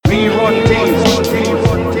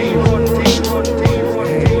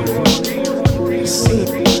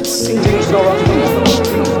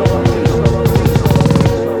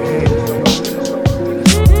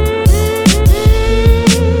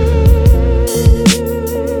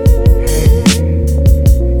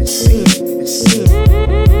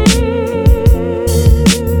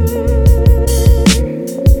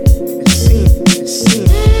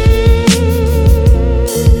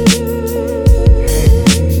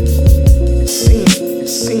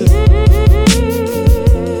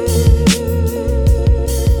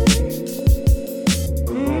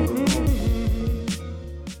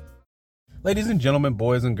Ladies and gentlemen,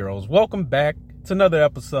 boys and girls, welcome back to another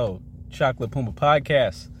episode, Chocolate Puma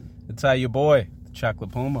Podcast. It's your boy, the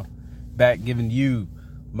Chocolate Puma, back giving you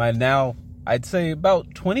my now, I'd say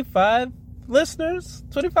about 25 listeners,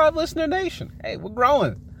 25 listener nation. Hey, we're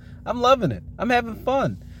growing. I'm loving it. I'm having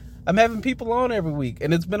fun. I'm having people on every week,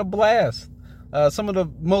 and it's been a blast. Some of the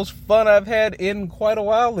most fun I've had in quite a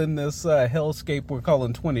while in this hellscape we're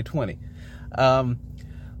calling 2020.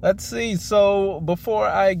 Let's see. So before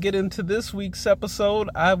I get into this week's episode,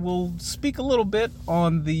 I will speak a little bit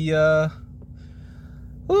on the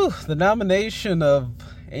nomination of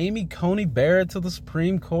Amy Coney Barrett to the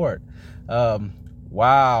Supreme Court.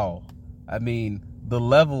 Wow. I mean, the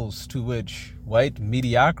levels to which white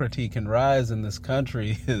mediocrity can rise in this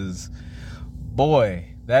country is,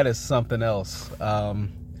 boy, that is something else. A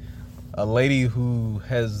lady who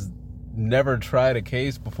has never tried a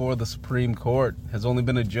case before the Supreme Court, has only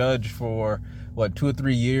been a judge for, 2 or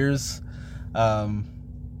 3 years.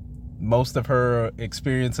 Most of her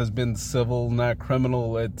experience has been civil, not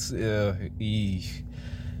criminal. It's,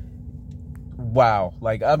 wow.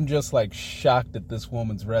 Like, I'm just, shocked at this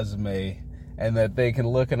woman's resume and that they can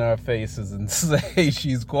look in our faces and say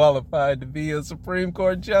she's qualified to be a Supreme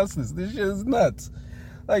Court justice. This shit is nuts.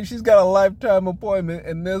 Like, she's got a lifetime appointment,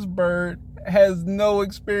 and this bird has no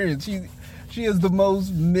experience. She is the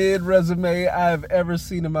most mid resume I've ever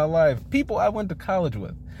seen in my life. People I went to college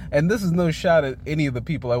with, and this is no shot at any of the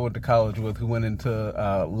people I went to college with who went into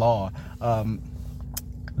law.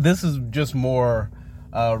 This is just more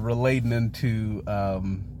relating into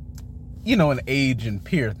an age and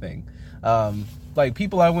peer thing. Like,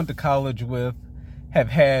 people I went to college with have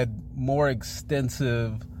had more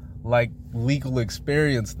extensive legal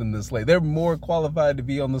experience than this lady. They're more qualified to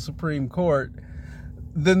be on the Supreme Court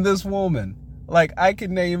than this woman. I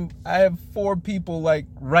have 4 people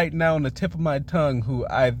right now on the tip of my tongue who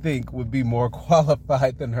I think would be more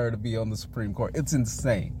qualified than her to be on the Supreme Court. It's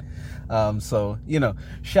insane. So,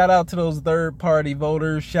 shout out to those third party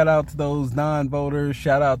voters, shout out to those non-voters,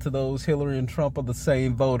 shout out to those Hillary and Trump are the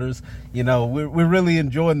same voters. We're really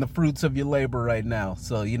enjoying the fruits of your labor right now.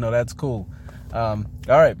 So, that's cool. All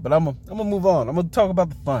right, but I'm gonna move on. I'm gonna talk about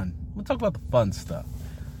the fun. I'm gonna talk about the fun stuff.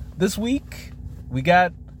 This week, we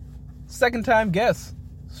got second time guest,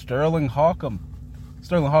 Sterling Hawcom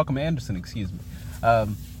Anderson, excuse me.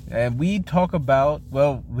 And we talk about,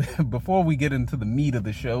 before we get into the meat of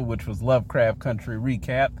the show, which was Lovecraft Country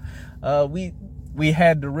Recap, we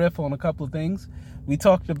had to riff on a couple of things. We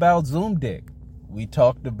talked about Zoom Dick. We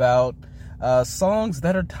talked about songs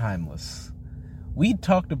that are timeless. We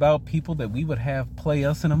talked about people that we would have play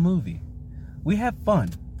us in a movie. We have fun.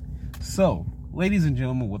 So, ladies and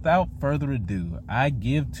gentlemen, without further ado, I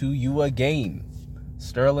give to you again,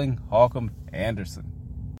 Sterling Hawcom Anderson.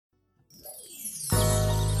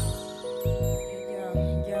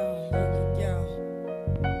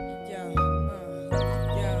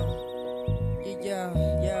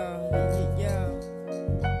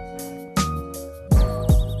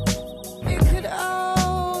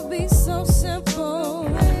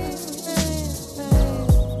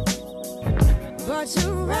 But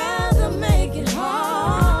you'd rather make it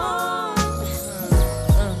hard.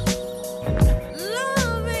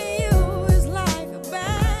 Loving you is like a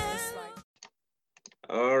bad.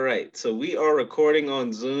 All right, so we are recording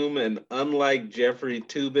on Zoom, and unlike Jeffrey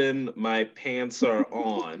Toobin, my pants are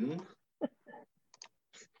on.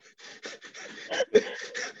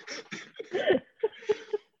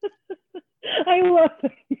 I love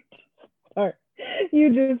that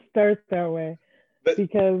you just start that way,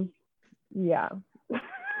 because yeah.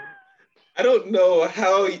 I don't know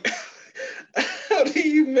how do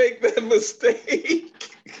you make that mistake?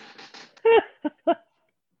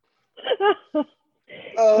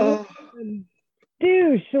 Oh,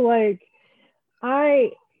 douche.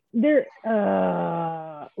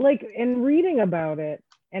 In reading about it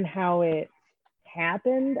and how it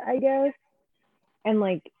happened, I guess,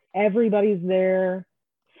 and everybody's there,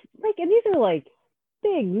 and these are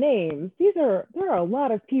big names. There are a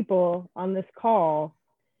lot of people on this call,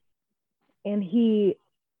 and he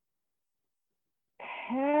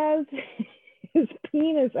has his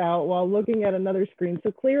penis out while looking at another screen.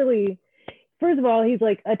 So clearly, first of all, he's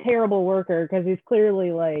a terrible worker, because he's clearly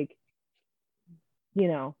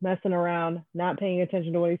messing around, not paying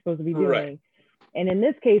attention to what he's supposed to be doing. Right. And in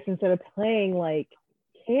this case, instead of playing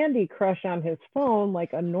Candy Crush on his phone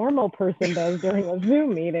like a normal person does during a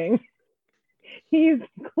Zoom meeting, he's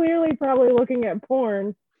clearly probably looking at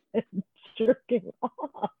porn and jerking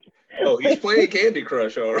off. Oh, he's playing Candy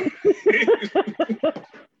Crush, all right.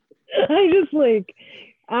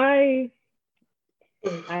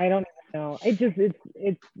 I don't know.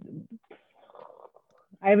 It's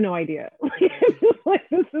I have no idea. Like,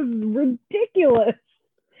 this is ridiculous.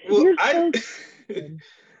 Well, You're I so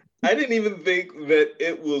I didn't even think that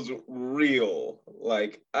it was real.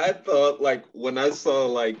 Like I thought, like when I saw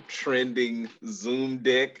like trending Zoom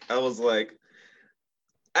dick, I was like,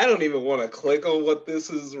 I don't even want to click on what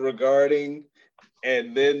this is regarding.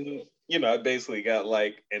 And then, I basically got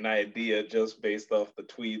like an idea just based off the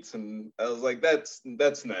tweets, and I was like, that's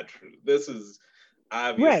not true. This is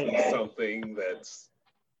obviously right. something that's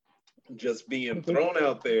just being thrown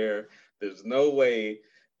out there. There's no way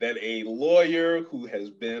that a lawyer who has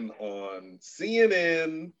been on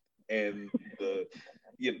CNN and the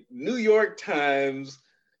New York Times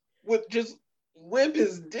would just whip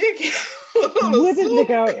his dick out on a Whip his dick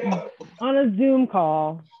Zoom out call. on a Zoom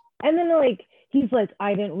call. And then like he's like,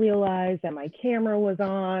 I didn't realize that my camera was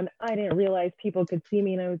on. I didn't realize people could see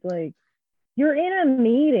me. And I was like, you're in a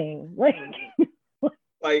meeting.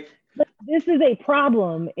 Like, This is a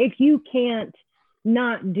problem. If you can't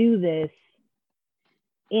not do this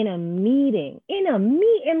in a meeting,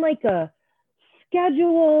 in like a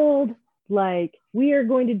scheduled, like we are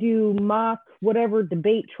going to do mock whatever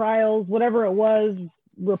debate trials, whatever it was,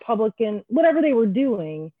 Republican, whatever they were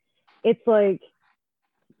doing, it's like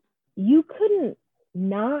you couldn't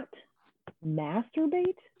not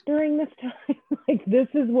masturbate during this time. Like this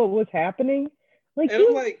is what was happening. Like and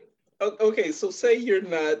I'm like, okay, so say you're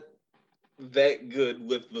not that good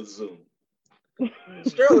with the Zoom.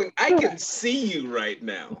 Sterling, I can see you right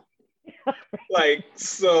now. Like,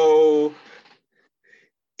 so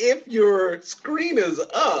if your screen is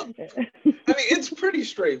up, I mean, it's pretty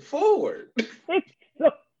straightforward. It's so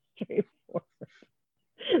straightforward.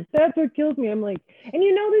 That's what kills me. I'm like, and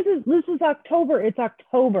this is October. It's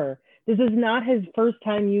October. This is not his first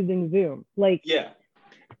time using Zoom. Like, yeah,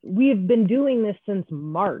 we've been doing this since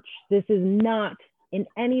March. This is not in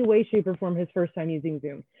any way, shape, or form his first time using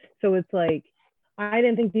Zoom. So it's like, I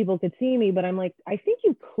didn't think people could see me, but I'm like, I think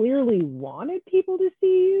you clearly wanted people to see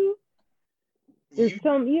you. There's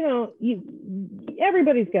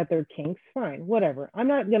everybody's got their kinks, fine, whatever. I'm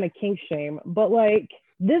not gonna kink shame, but like,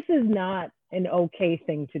 this is not an okay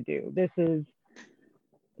thing to do. This is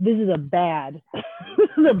a bad, this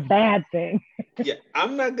is a bad thing. Yeah,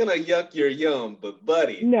 I'm not gonna yuck your yum, but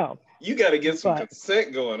buddy, No, you got to get some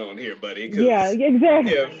consent going on here, buddy. Yeah,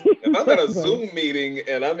 exactly. If I'm at a Zoom meeting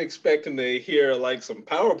and I'm expecting to hear like some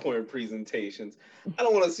PowerPoint presentations, I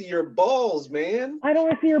don't want to see your balls, man. I don't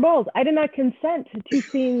want to see your balls. I did not consent to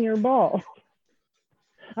seeing your balls.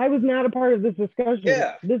 I was not a part of this discussion.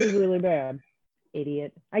 Yeah. This is really bad.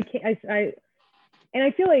 Idiot. I can't, and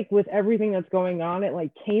I feel like with everything that's going on, it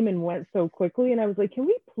like came and went so quickly. And I was like, can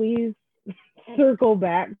we please circle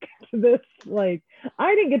back to this? Like,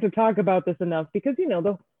 I didn't get to talk about this enough because,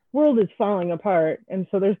 the world is falling apart. And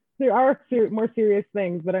so there are more serious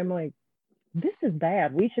things, but I'm like, this is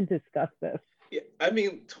bad. We should discuss this. Yeah, I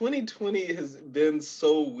mean, 2020 has been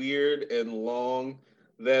so weird and long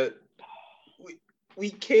that we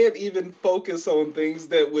can't even focus on things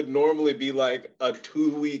that would normally be like a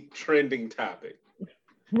 2-week trending topic.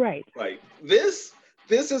 Right. Like this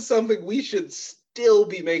is something we should still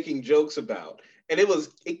be making jokes about. And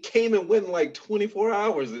it came and went in like 24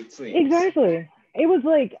 hours, it seems. Exactly. It was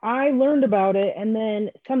like I learned about it and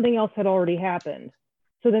then something else had already happened.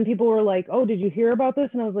 So then people were like, oh, did you hear about this?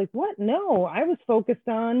 And I was like, what? No, I was focused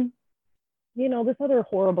on, this other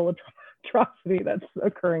horrible atrocity that's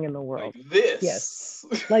occurring in the world. Like this. Yes.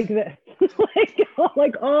 Like this.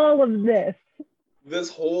 like all of this. This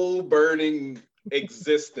whole burning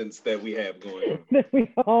existence that we have going on. That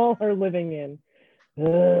we all are living in.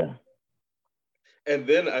 Ugh. And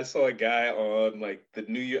then I saw a guy on like I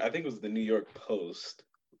think it was the New York Post.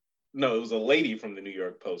 No, it was a lady from the New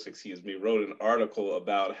York Post, wrote an article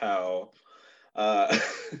about how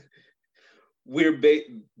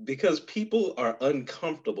because people are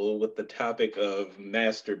uncomfortable with the topic of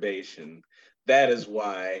masturbation, that is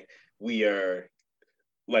why we are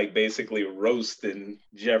like basically roasting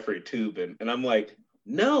Jeffrey Toobin. And I'm like,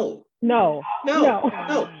 no. People,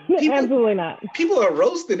 absolutely not. People are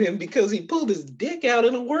roasting him because he pulled his dick out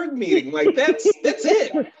in a work meeting. Like that's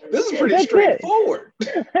it. This is pretty straightforward.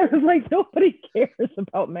 I was like, nobody cares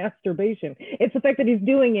about masturbation. It's the fact that he's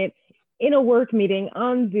doing it in a work meeting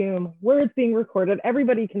on Zoom where it's being recorded.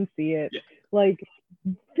 Everybody can see it. Yeah. Like,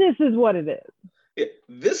 this is what it is. Yeah.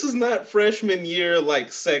 This is not freshman year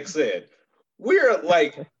like sex ed. We're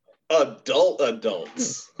like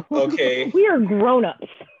adults. Okay. We are grown-ups.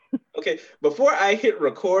 Okay, before I hit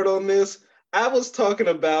record on this, I was talking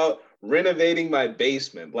about renovating my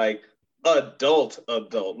basement, like adult,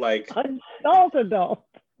 like adult.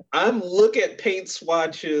 I'm look at paint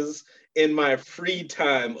swatches in my free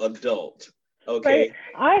time adult. Right. Okay.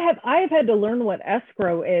 I have had to learn what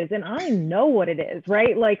escrow is, and I know what it is,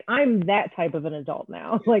 right? Like I'm that type of an adult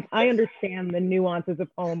now. Like I understand the nuances of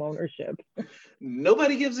home ownership.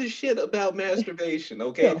 Nobody gives a shit about masturbation,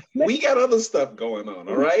 okay? No, We got other stuff going on,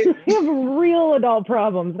 all right? we have real adult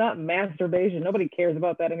problems, not masturbation. Nobody cares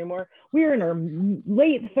about that anymore. We are in our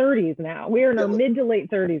late 30s now. We are in our mid to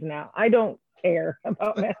late 30s now. I don't care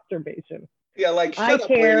about masturbation. Yeah, like, I shut up,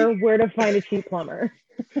 care lady. where to find a cheap plumber.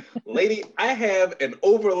 Lady, I have an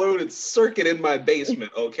overloaded circuit in my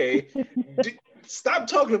basement, okay? Stop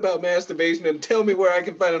talking about masturbation and tell me where I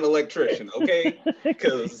can find an electrician, okay?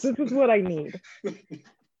 Because this is what I need.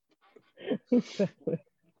 Exactly.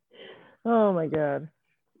 Oh my God.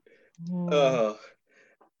 uh,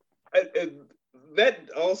 that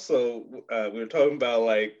also, we were talking about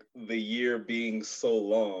like the year being so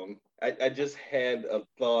long. I just had a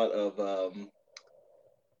thought of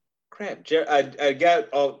crap. I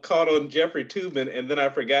got caught on Jeffrey Tubin, and then I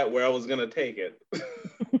forgot where I was gonna take it.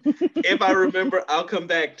 If I remember, I'll come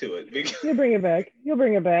back to it. Because, You'll bring it back. You'll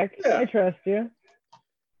bring it back. Yeah. I trust you.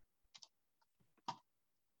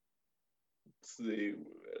 let's see,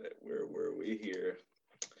 where were we here?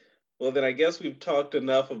 Well, then I guess we've talked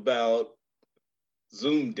enough about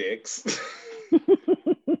Zoom dicks.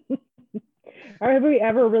 Have we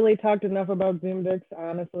ever really talked enough about Zoom dicks,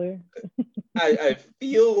 honestly? I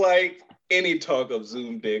feel like any talk of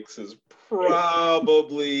Zoom dicks is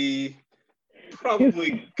probably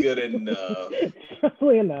good enough.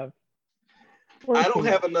 Probably enough. I don't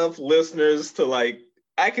have enough listeners to like.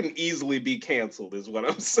 I can easily be canceled, is what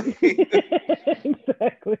I'm saying.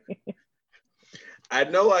 Exactly. I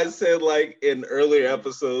know I said like in earlier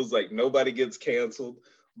episodes, like nobody gets canceled,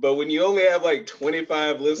 but when you only have like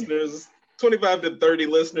 25 listeners, 25 to 30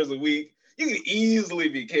 listeners a week, you can easily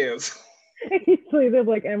be canceled. Easily, they're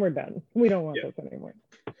like, and we're done. We don't want this anymore.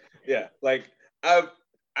 Yeah, like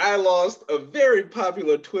I lost a very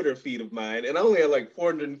popular Twitter feed of mine, and I only had like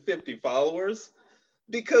 450 followers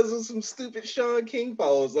because of some stupid Sean King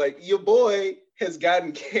followers. Like, your boy has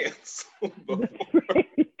gotten canceled before. That's right.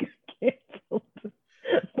 You got canceled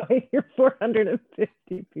by your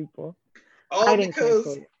 450 people. All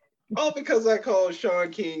because I called Sean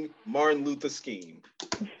King Martin Luther Scheme.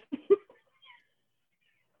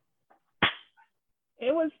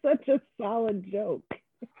 It was such a solid joke.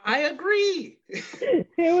 I agree. It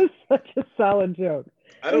was such a solid joke.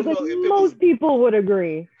 I don't know if most people would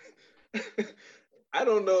agree. I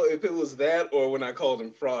don't know if it was that or when I called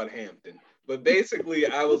him Fraud Hampton. But basically,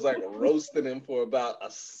 I was like roasting him for about a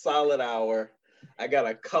solid hour. I got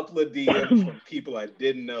a couple of DMs from people I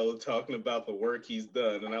didn't know talking about the work he's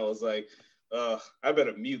done. And I was like, I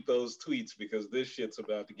better mute those tweets because this shit's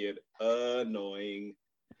about to get annoying.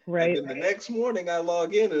 Right. And then the next morning I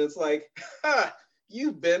log in and it's like, ha,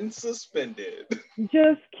 you've been suspended.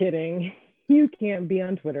 Just kidding. You can't be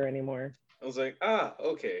on Twitter anymore. I was like,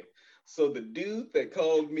 okay. So the dude that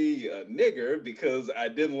called me a nigger because I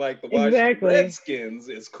didn't like the Washington Redskins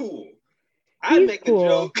is cool. I make a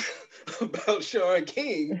joke about Sean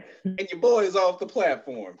King and your boy is off the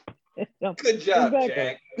platform. Good job,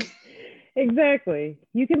 Jack. Exactly.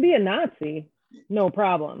 You can be a Nazi, no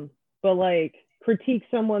problem. But like critique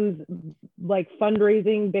someone's like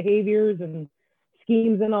fundraising behaviors and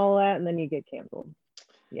schemes and all that, and then you get canceled.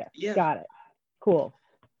 Yeah. Got it. Cool.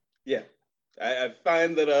 Yeah. I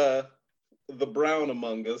find that the brown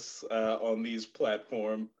among us on these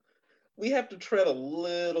platforms, we have to tread a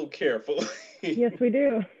little carefully. Yes, we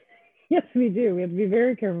do. Yes, we do. We have to be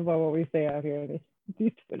very careful about what we say out here in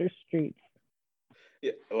these Twitter streets.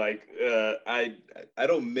 Yeah, like I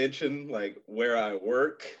don't mention like where I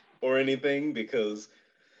work or anything because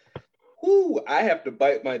I have to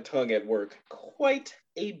bite my tongue at work quite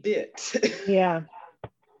a bit. Yeah.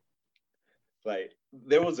 Like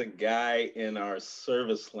there was a guy in our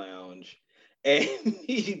service lounge and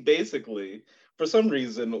he basically, for some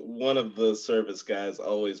reason, one of the service guys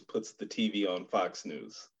always puts the TV on Fox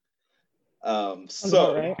News.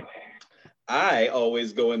 So right. I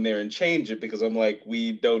always go in there and change it because I'm like,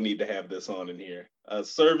 we don't need to have this on in here. A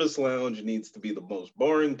service lounge needs to be the most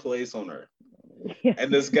boring place on earth. Yeah.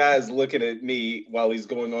 And this guy's looking at me while he's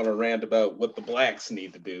going on a rant about what the blacks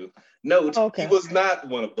need to do. Note, he was not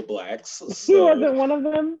one of the blacks. So, he wasn't one of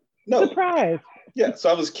them? No. Surprise. Yeah, so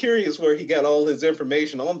I was curious where he got all his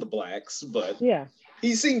information on the blacks, but yeah,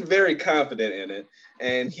 he seemed very confident in it.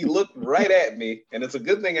 And he looked right at me. And it's a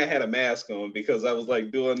good thing I had a mask on because I was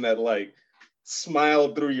like doing that like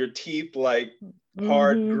smile through your teeth, like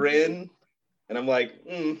hard grin. And I'm like,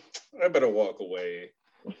 I better walk away.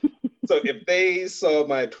 So if they saw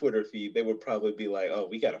my Twitter feed, they would probably be like, "Oh,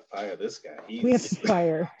 we gotta fire this guy. We have to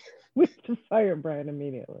fire. We have to fire Brian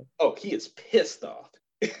immediately. Oh, he is pissed off.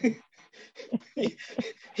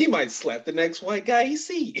 he might slap the next white guy he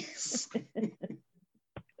sees."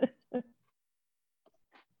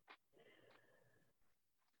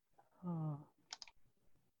 Oh.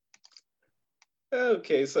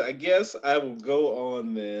 Okay, so I guess I will go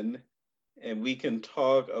on then, and we can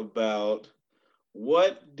talk about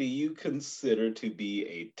what do you consider to be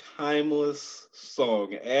a timeless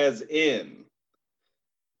song, as in.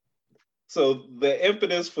 So the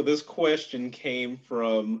impetus for this question came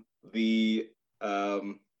from the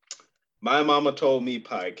My Mama Told Me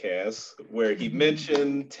podcast, where he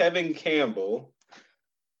mentioned Tevin Campbell.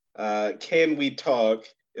 Can We Talk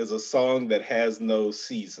is a song that has no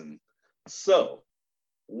season. So,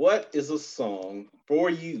 what is a song for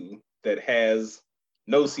you that has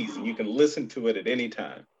no season? You can listen to it at any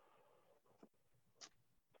time.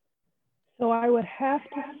 So I would have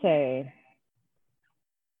to say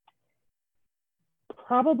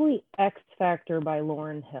probably X Factor by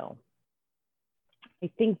Lauryn Hill. I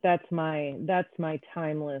think that's my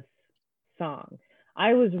timeless song.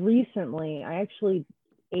 I actually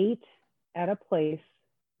ate at a place.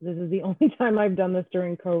 This is the only time I've done this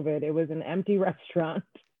during COVID. It was an empty restaurant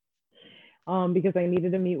because I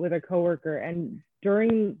needed to meet with a coworker. And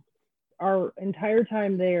during our entire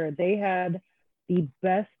time there, they had the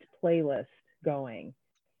best playlist going.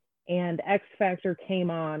 And X Factor came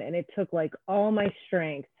on, and it took like all my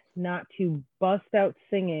strength not to bust out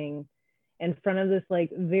singing in front of this like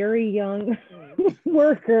very young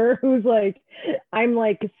worker who's like, I'm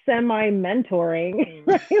like semi-mentoring,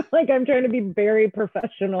 right? Like I'm trying to be very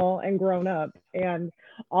professional and grown up. And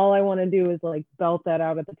all I want to do is like belt that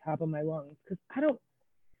out at the top of my lungs. Cause I don't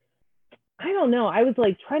know. I was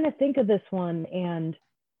like trying to think of this one, and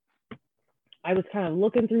I was kind of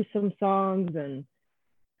looking through some songs and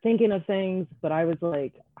thinking of things, but I was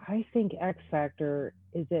like, I think X Factor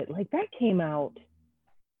is it. Like that came out.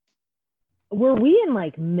 Were we in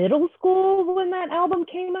like middle school when that album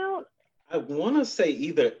came out? I want to say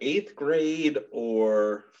either 8th grade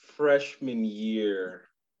or freshman year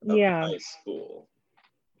of high school.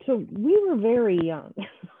 So we were very young.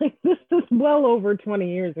 Like this is well over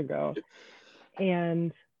 20 years ago.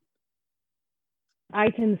 And I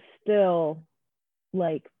can still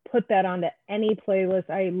like put that onto any playlist.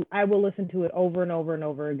 I will listen to it over and over and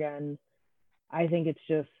over again. I think it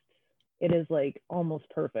is like almost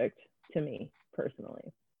perfect to me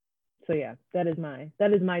personally. So yeah, that is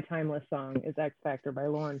my timeless song is X Factor by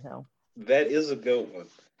Lauryn Hill. That is a good one.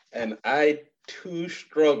 And I too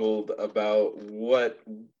struggled about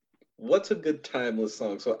what's a good timeless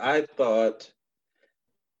song. So I thought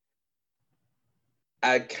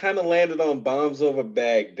I kind of landed on Bombs Over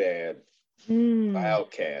Baghdad by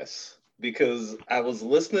Outkast because I was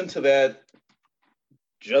listening to that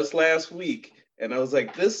just last week, and I was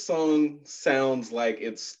like, this song sounds like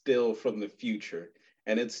it's still from the future,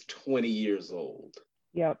 and it's 20 years old.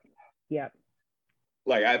 Yep.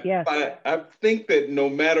 Like I think that no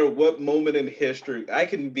matter what moment in history, I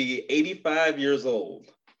can be 85 years old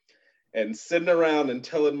and sitting around and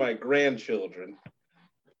telling my grandchildren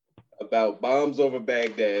about Bombs Over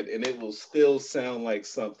Baghdad, and it will still sound like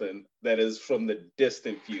something that is from the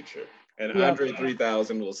distant future. And Andre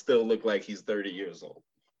 3000 will still look like he's 30 years old.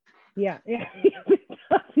 Yeah.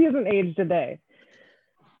 He hasn't aged a day.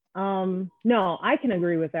 No, I can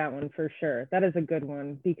agree with that one for sure. That is a good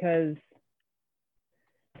one because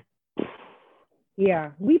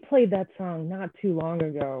we played that song not too long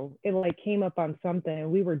ago. It like came up on something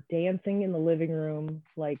and we were dancing in the living room.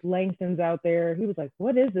 Like Langston's out there. He was like,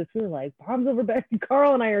 what is this? We were like, Bombs Over Baghdad.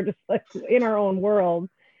 Carl and I are just like in our own world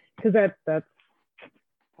because that's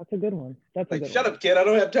a good one. That's like, shut up, kid. I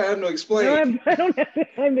don't have time to explain. I don't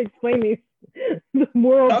have time to explain the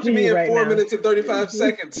world. Talk to me in right 4 now. minutes and 35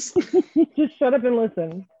 seconds. Just shut up and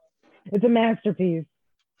listen. It's a masterpiece.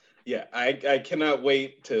 Yeah, I cannot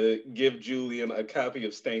wait to give Julian a copy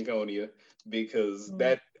of Stankonia because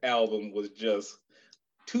that album was just,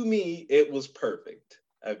 to me, it was perfect.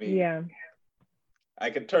 I mean, I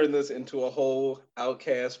could turn this into a whole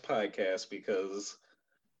Outkast podcast because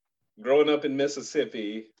growing up in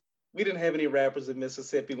Mississippi, we didn't have any rappers in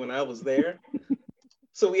Mississippi when I was there.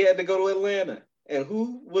 So we had to go to Atlanta. And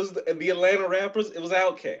who was the Atlanta rappers? It was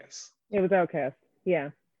Outkast. It was Outkast,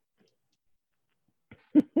 yeah.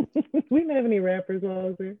 We didn't have any rappers while I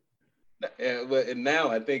was there. And now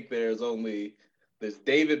I think there's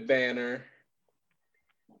David Banner,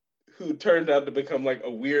 who turned out to become like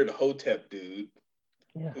a weird Hotep dude.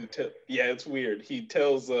 Yeah, it's weird. He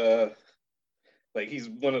tells Like he's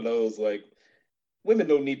one of those like women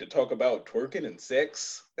don't need to talk about twerking and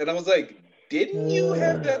sex. And I was like, didn't you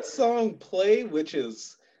have that song play, which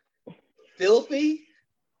is filthy?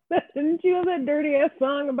 Didn't you have that dirty ass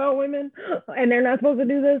song about women? And they're not supposed to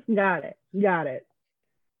do this? Got it.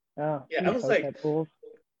 Oh, yeah, I was like,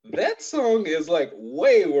 that song is like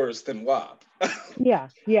way worse than WAP. Yeah.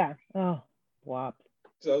 Oh, WAP.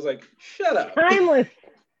 So I was like, shut up. Timeless.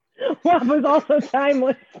 WAP was also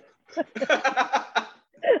timeless.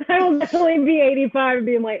 I will definitely be 85 and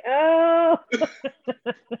being like, oh.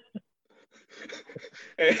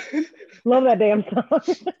 Love that damn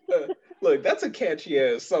song. Look, that's a catchy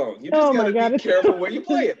ass song. You just gotta be careful where you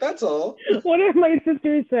play it. That's all. One of my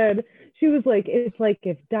sisters said, she was like, it's like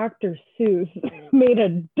if Dr. Seuss made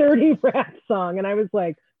a dirty rap song. And I was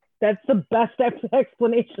like, that's the best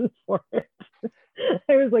explanation for it.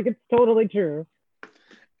 I was like, it's totally true.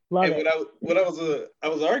 Love and it. When I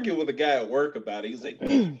was arguing with a guy at work about it. He's like,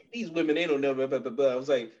 these women, they don't know, blah, blah, blah, blah. I was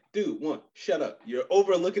like, dude, shut up. You're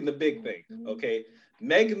overlooking the big thing, okay?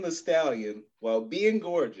 Megan Thee Stallion, while being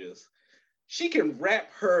gorgeous, she can rap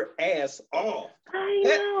her ass off. I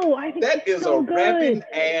know. I think that is so a good. rapping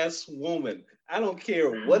ass woman. I don't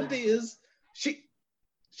care what it is. She's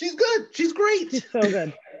good. She's great. She's so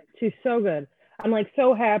good. She's so good. I'm like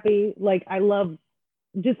so happy. Like I love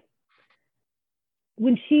just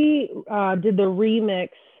when she did the remix,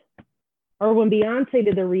 or when Beyonce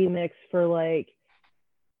did the remix for like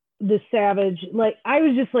the Savage. Like I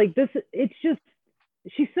was just like, this. It's just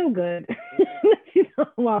she's so good. She's so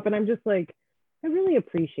WAP, and I'm just like, I really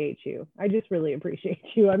appreciate you. I just really appreciate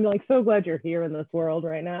you. I'm like so glad you're here in this world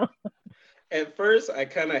right now. At first, I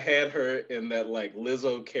kind of had her in that like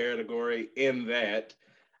Lizzo category, in that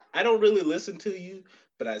I don't really listen to you,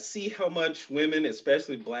 but I see how much women,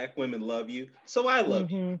 especially Black women, love you. So I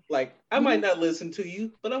love you. Like, I might not listen to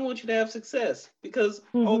you, but I want you to have success because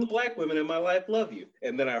all the Black women in my life love you.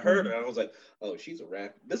 And then I heard her, and I was like, oh, she's a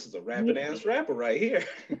rap. This is a rapping ass rapper right here.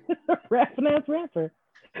 Rapping ass rapper.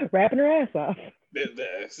 Rapping her ass off.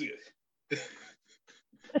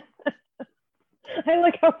 I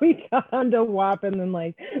like how we got onto WAP and then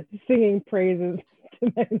like singing praises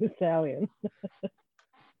to Megan Thee Stallion.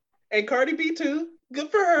 And Cardi B too. Good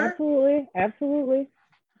for her. Absolutely.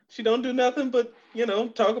 She don't do nothing but,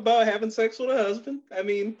 talk about having sex with her husband. I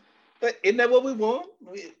mean, but isn't that what we want?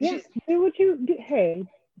 Yeah, do what you do. Hey,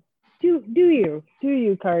 do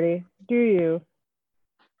you, Cardi? Do you,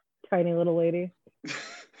 tiny little lady?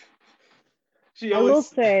 I will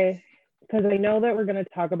say, because I know that we're going to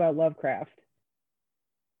talk about Lovecraft,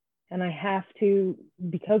 and I have to,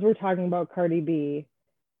 because we're talking about Cardi B,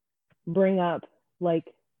 bring up like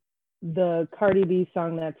the Cardi B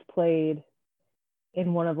song that's played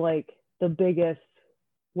in one of like the biggest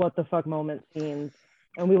what the fuck moment scenes.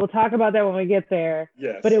 And we will talk about that when we get there.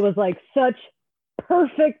 Yes. But it was like such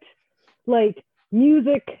perfect like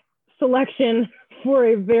music selection for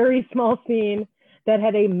a very small scene that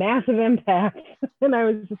had a massive impact. And I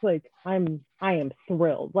was just like, I am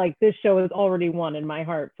thrilled. Like this show has already won in my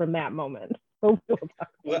heart from that moment. Well,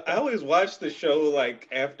 I always watch the show like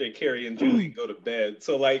after Carrie and Julie go to bed.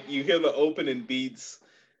 So like you hear the opening beats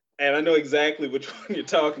and I know exactly which one you're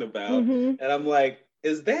talking about. And I'm like,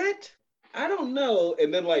 is that? I don't know.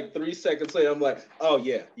 And then like 3 seconds later, I'm like, oh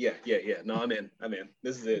yeah. No, I'm in.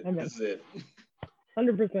 This is it. This is it.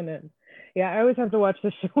 100% in. Yeah, I always have to watch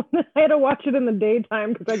the show. I had to watch it in the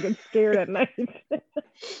daytime because I get scared at night.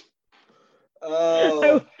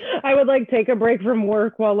 Oh. I would like take a break from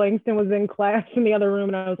work while Langston was in class in the other room,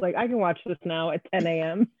 and I was like, I can watch this now at 10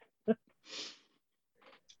 a.m.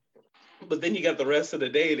 But then you got the rest of the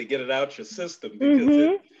day to get it out your system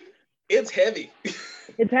because it's heavy.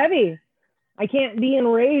 It's heavy. I can't be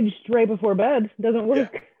enraged right before bed. It doesn't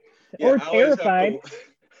work. Yeah, or terrified.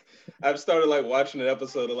 I've started like watching an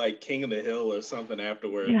episode of like King of the Hill or something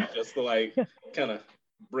afterwards, just to like kind of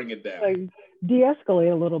bring it down. Like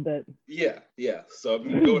de-escalate a little bit. Yeah. So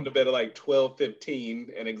I'm going to bed at like 12:15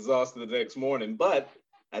 and exhausted the next morning, but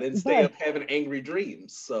I didn't stay up having angry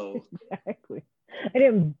dreams. So exactly. I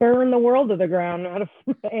didn't burn the world to the ground out of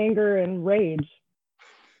anger and rage.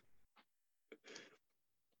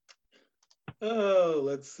 Oh,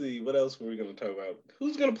 let's see. What else were we going to talk about?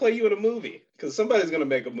 Who's going to play you in a movie? Because somebody's going to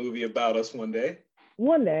make a movie about us one day.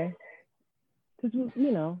 One day. Because,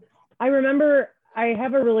 I remember I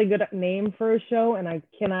have a really good name for a show, and I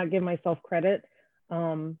cannot give myself credit.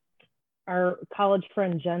 Our college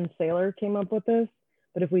friend Jen Saylor came up with this.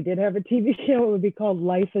 But if we did have a TV show, it would be called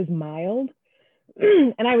Life is Mild.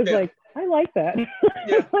 And I was like, I like that.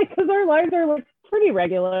 Yeah. Like, because our lives are like pretty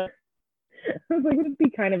regular. I was like, it would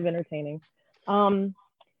be kind of entertaining.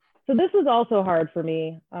 So this was also hard for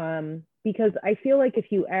me because I feel like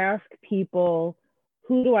if you ask people,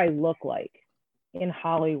 who do I look like in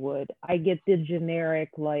Hollywood, I get the generic,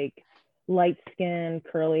 like, light skin,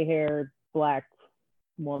 curly hair, black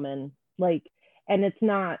woman. Like, and it's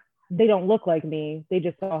not, they don't look like me. They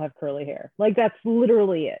just all have curly hair. Like, that's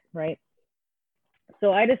literally it, right?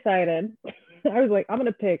 So I decided, I was like, I'm going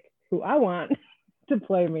to pick who I want to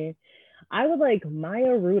play me. I would like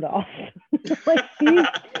Maya Rudolph. Like,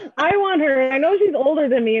 I want her. I know she's older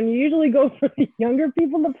than me, and you usually go for the younger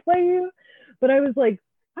people to play you. But I was like,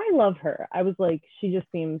 I love her. I was like, she just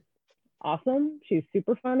seems awesome. She's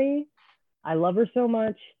super funny. I love her so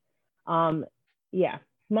much. Yeah,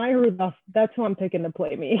 Maya Rudolph. That's who I'm picking to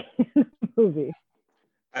play me in the movie.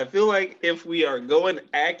 I feel like if we are going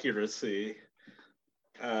accuracy,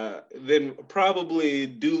 then probably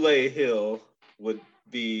Dule Hill would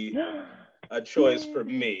be a choice for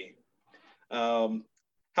me.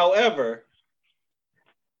 However,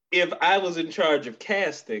 if I was in charge of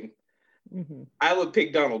casting, I would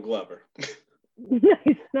pick Donald Glover.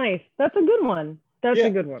 Nice. That's a good one. That's Yeah. a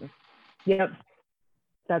good one. Yep.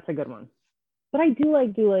 That's a good one. But I do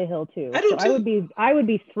like Dule Hill too. I do too. I would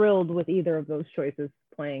be thrilled with either of those choices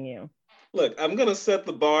playing you. Look, I'm gonna set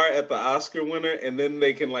the bar at the Oscar winner, and then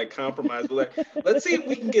they can like compromise. Like, let's see if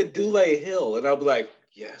we can get Dule Hill, and I'll be like,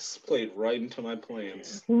 yes, played right into my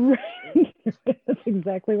plans. Right. That's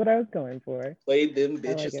exactly what I was going for. Played them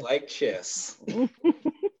bitches like chess.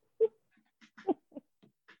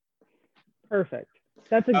 Perfect.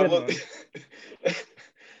 That's a good one.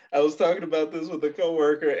 I was talking about this with a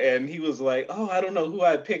coworker, and he was like, "Oh, I don't know who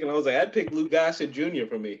I'd pick," and I was like, "I'd pick Lou Gossett Jr.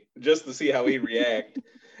 for me, just to see how he react."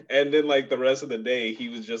 And then, like the rest of the day, he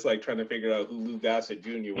was just like trying to figure out who Lou Gossett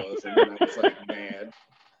Jr. was, and then I was like, "Man,"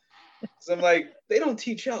 so I'm like, "They don't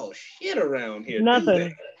teach y'all shit around here."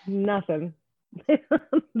 Nothing. Nothing. They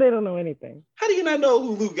don't know anything. How do you not know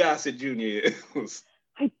who Lou Gossett Jr. is?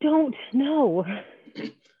 I don't know.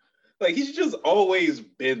 Like, he's just always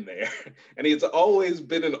been there, and he's always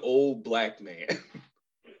been an old black man.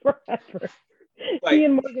 Forever. Like, he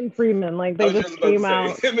and Morgan Freeman, like they just came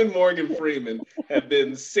out. Him and Morgan Freeman have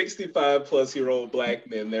been 65-plus-year-old black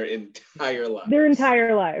men their entire lives. Their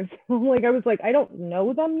entire lives. Like, I was like, I don't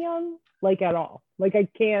know them young, like at all. Like, I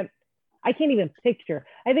can't even picture.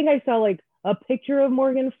 I think I saw like a picture of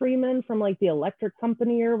Morgan Freeman from like the electric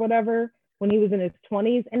company or whatever when he was in his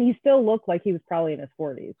 20s, and he still looked like he was probably in his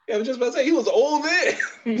 40s. Yeah, I was just about to say, he was old then.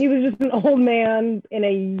 He was just an old man in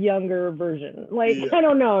a younger version. Like, yeah. I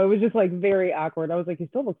don't know. It was just like very awkward. I was like, he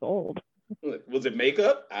still looks old. Was it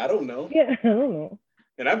makeup? I don't know. Yeah, I don't know.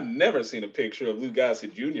 And I've never seen a picture of Lou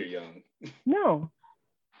Gossett Jr. young. No,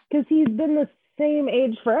 because he's been the same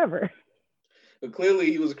age forever. But clearly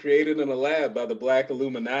he was created in a lab by the Black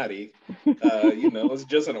Illuminati. It's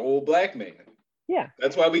just an old black man. Yeah.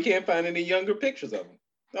 That's why we can't find any younger pictures of him.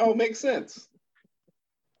 Oh, it makes sense.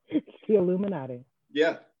 It's the Illuminati.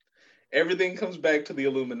 Yeah. Everything comes back to the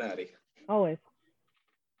Illuminati. Always.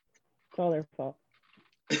 It's all their fault.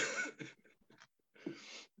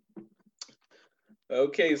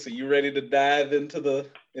 Okay, so you ready to dive into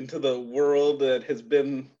the world that has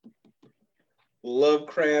been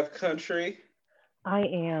Lovecraft Country? I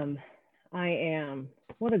am.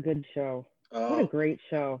 What a good show. What a great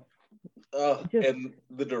show. And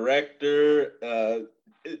the director,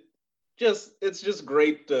 it's just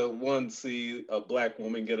great to see a black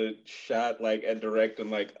woman get a shot like at directing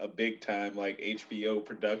like a big time like HBO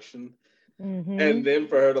production, and then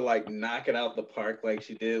for her to like knock it out the park like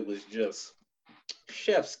she did was just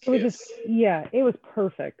chef's kiss. It was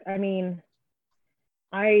perfect. I mean,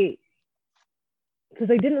 because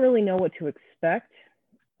I didn't really know what to expect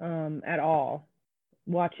at all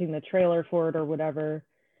watching the trailer for it or whatever.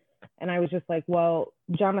 And I was just like, well,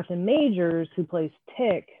 Jonathan Majors, who plays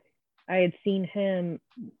Tick, I had seen him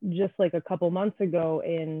just like a couple months ago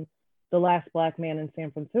in The Last Black Man in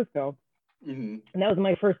San Francisco. And that was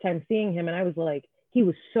my first time seeing him. And I was like, he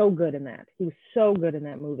was so good in that. He was so good in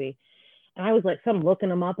that movie. And I was like, so I'm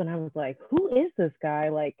looking him up and I was like, who is this guy?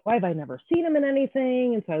 Like, why have I never seen him in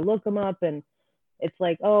anything? And so I look him up and it's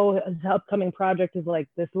like, oh, his upcoming project is like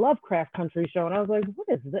this Lovecraft Country show. And I was like, what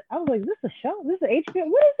is this? I was like, is this a show? This is HBO?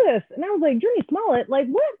 What is this? And I was like, Journey Smollett, like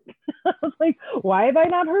what? I was like, why have I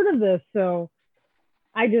not heard of this? So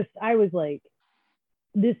I was like,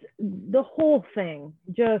 the whole thing,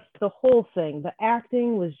 the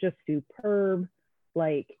acting was just superb.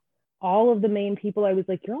 Like all of the main people, I was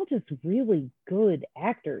like, you're all just really good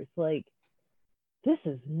actors. Like, this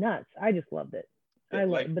is nuts. I just loved it. But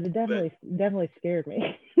it definitely scared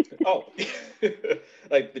me. Oh,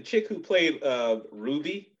 like the chick who played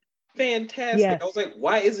Ruby, fantastic. Yes. I was like,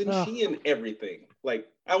 why isn't Ugh. she in everything? Like,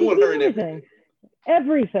 I She's want her in in everything.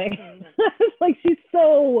 everything. Like, she's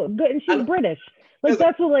so good, and I she's don't- British. I Like, was like,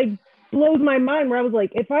 that's what like blows my mind. Where I was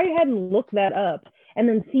like, if I hadn't looked that up and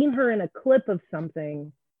then seen her in a clip of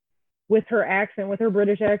something with her accent, with her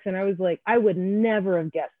British accent, I was like, I would never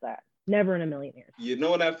have guessed that. Never in a million years. you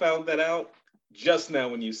know when I found that out? Just now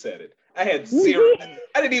when you said it. I had zero, Mhm.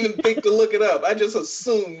 I didn't even think to look it up. I just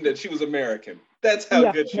assumed that she was American. That's how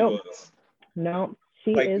Yeah, good she nope. was. No,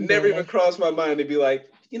 she Like, is never even British. crossed my mind to be like,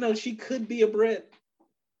 she could be a Brit.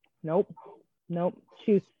 Nope.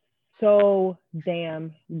 She's so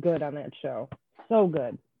damn good on that show. So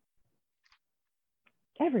good.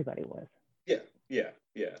 Everybody was. Yeah.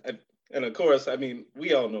 And of course, I mean,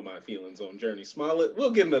 we all know my feelings on Journey Smollett.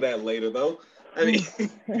 We'll get into that later, though. I mean,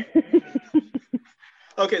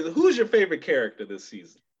 okay, so who's your favorite character this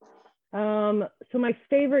season? So my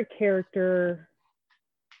favorite character,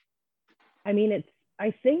 I mean,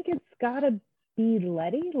 I think it's gotta be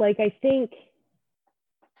Letty. Like, I think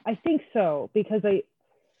so, because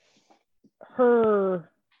her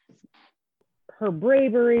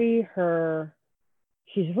bravery,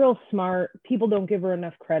 she's real smart. People don't give her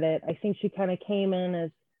enough credit. I think she kind of came in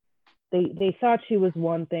as they thought she was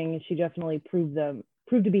one thing, and she definitely proved to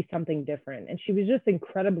be something different. And she was just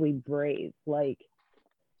incredibly brave. Like,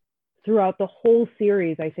 throughout the whole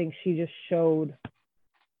series, I think she just showed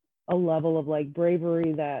a level of like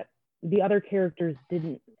bravery that the other characters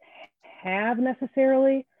didn't have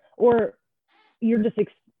necessarily, or you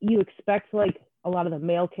expect like a lot of the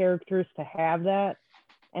male characters to have that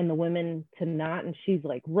and the women to not. And she's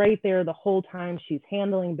like right there the whole time. She's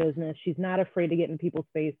handling business. She's not afraid to get in people's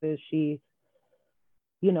faces. She,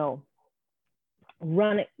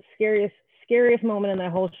 run it. Scariest moment in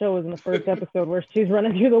that whole show was in the first episode where she's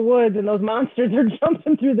running through the woods and those monsters are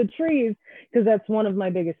jumping through the trees, because that's one of my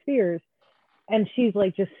biggest fears. And she's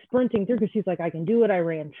like just sprinting through, because she's like, I can do it. I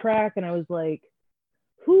ran track. And I was like,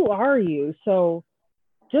 who are you? So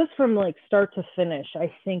just from like start to finish,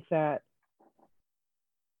 I think that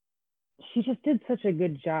she just did such a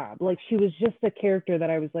good job. Like, she was just a character that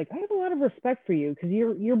I was like, I have a lot of respect for you, because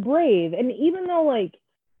you're brave. And even though like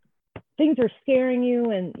things are scaring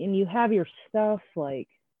you and you have your stuff, like,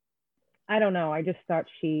 I don't know, I just thought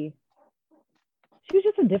she was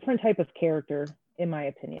just a different type of character, in my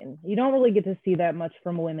opinion. You don't really get to see that much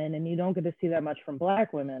from women, and you don't get to see that much from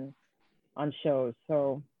Black women on shows.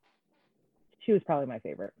 So she was probably my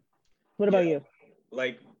favorite. What about you?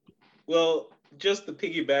 Like, well, just to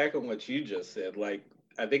piggyback on what you just said, like,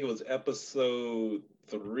 I think it was episode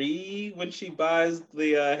 3 when she buys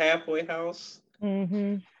the halfway house.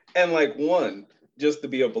 Mm-hmm. And like, one, just to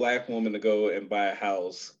be a Black woman to go and buy a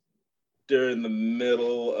house during the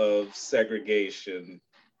middle of segregation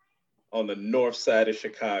on the north side of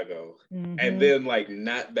Chicago, and then like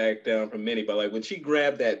not back down from anybody. Like, when she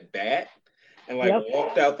grabbed that bat and like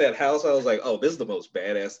walked out that house, I was like, oh, this is the most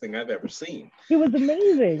badass thing I've ever seen. It was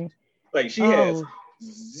amazing. Like, she has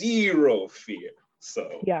zero fear.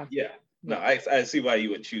 So yeah. No, I see why you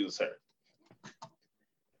would choose her.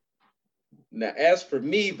 Now, as for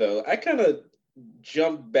me though, I kind of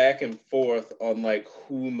jumped back and forth on like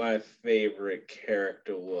who my favorite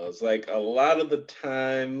character was. Like, a lot of the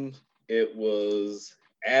time it was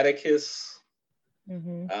Atticus.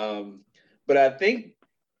 But I think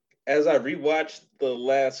as I rewatched the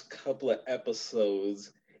last couple of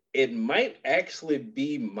episodes, it might actually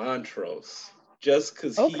be Montrose, just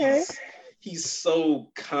because he's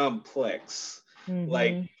so complex.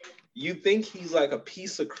 Like, you think he's like a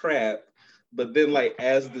piece of crap, but then like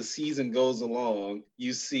as the season goes along,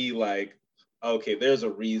 you see like, okay, there's a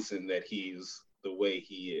reason that he's the way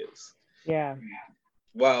he is. Yeah.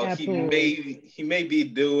 While Absolutely. he may be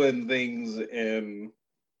doing things in,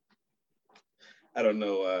 I don't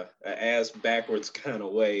know, an ass backwards kind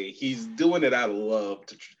of way, he's doing it out of love.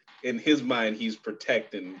 In his mind, he's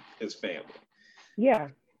protecting his family. Yeah,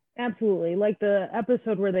 absolutely. Like the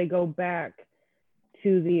episode where they go back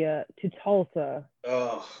to Tulsa,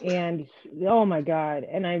 and oh my God,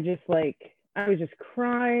 and I was just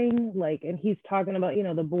crying, like, and he's talking about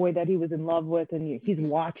the boy that he was in love with, and he's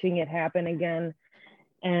watching it happen again,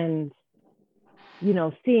 and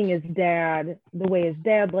seeing his dad, the way his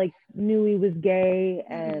dad like knew he was gay,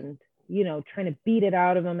 and trying to beat it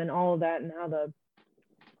out of him and all of that, and how the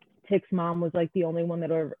Tick's mom was like the only one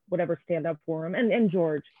that would ever stand up for him, and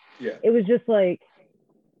George. Yeah. It was just like,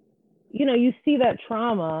 you see that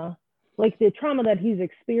trauma, like the trauma that he's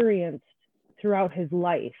experienced throughout his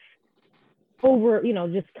life over,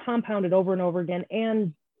 just compounded over and over again,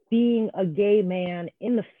 and being a gay man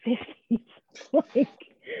in the 50s. like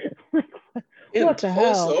In What the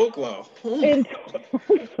Tulsa, hell? Oklahoma. In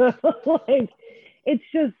Tulsa, like, it's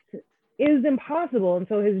just, it is impossible. And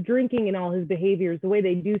so his drinking and all his behaviors, the way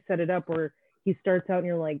they do set it up, where he starts out and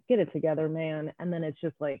you're like, get it together, man. And then it's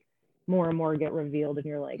just like more and more get revealed, and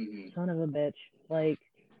you're like, son of a bitch. Like,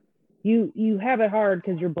 you have it hard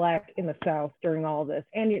because you're Black in the South during all this,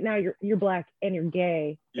 and now you're Black and you're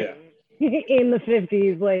gay. Yeah. In the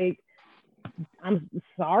 50s, like, I'm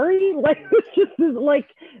sorry, like, it's just like,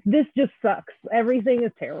 this just sucks. Everything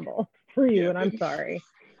is terrible for you, and I'm sorry.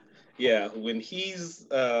 Yeah, when he's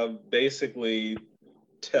basically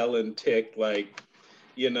telling Tick, like,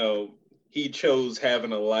 he chose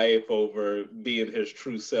having a life over being his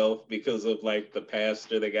true self because of, like, the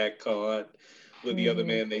pastor that got caught with the other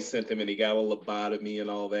man they sent him, and he got a lobotomy and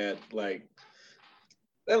all that. Like,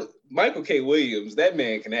 Michael K. Williams, that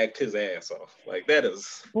man can act his ass off. Like, that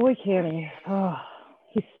is... Boy, can he. Oh,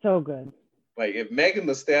 he's so good. Like, if Megan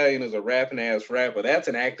Thee Stallion is a rapping-ass rapper, that's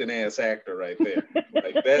an acting-ass actor right there.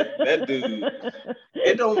 Like, that dude,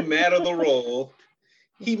 it don't matter the role.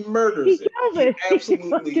 He murders it. He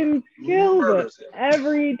absolutely fucking kills murders it.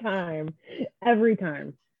 Every time. Every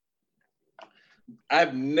time.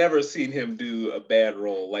 I've never seen him do a bad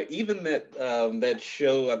role. Like, even that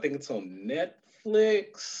show, I think it's on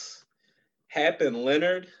Netflix, Hap and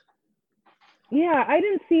Leonard. Yeah, I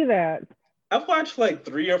didn't see that. I've watched like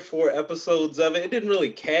 3 or 4 episodes of it. It didn't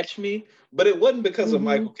really catch me, but it wasn't because of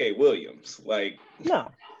Michael K. Williams. Like,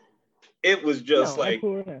 no, it was just like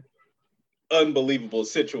absolutely. Unbelievable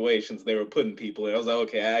situations they were putting people in. I was like,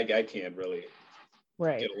 okay, I can't really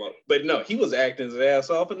get along. But no, he was acting his ass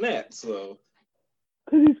off in that. So,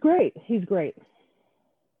 because he's great. He's great.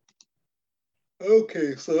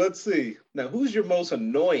 Okay, so let's see. Now, who's your most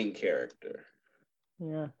annoying character?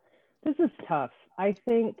 Yeah, this is tough. I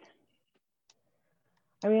think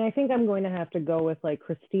I'm going to have to go with, like,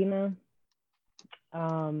 Christina.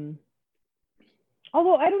 Although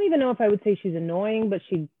I don't even know if I would say she's annoying, but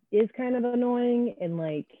she is kind of annoying, and,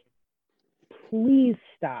 like, please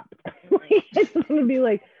stop. Like, I just want to be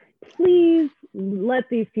like, please let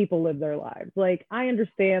these people live their lives. Like, I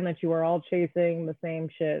understand that you are all chasing the same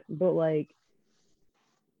shit, but, like,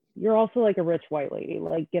 you're also, like, a rich white lady.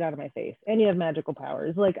 Like, get out of my face. And you have magical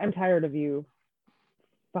powers. Like, I'm tired of you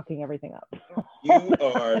fucking everything up. You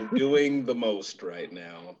are doing the most right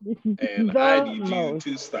now, and I need you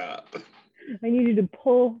to stop. I need you to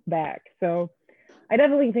pull back. So I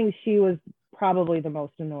definitely think she was probably the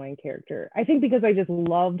most annoying character. I think because I just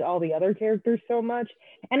loved all the other characters so much,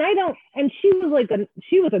 and she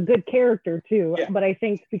was a good character too. Yeah. But I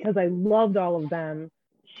think because I loved all of them,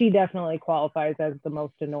 she definitely qualifies as the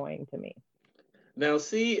most annoying to me. Now,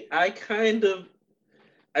 see, I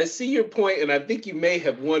see your point, and I think you may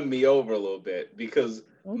have won me over a little bit, because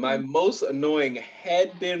my most annoying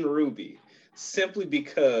had been Ruby, simply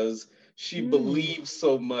because she believed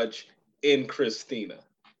so much in Christina.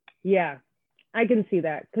 Yeah, I can see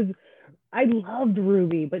that, because I loved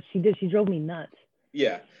Ruby, but she drove me nuts.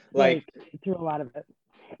 Yeah, like through a lot of it.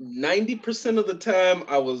 90% of the time,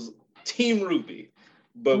 I was Team Ruby,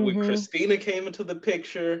 but when Christina came into the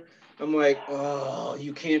picture, I'm like, oh,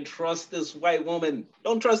 you can't trust this white woman.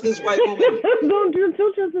 Don't trust this white woman. Don't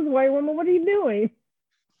trust this white woman. What are you doing?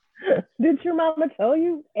 Did your mama tell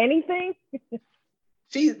you anything?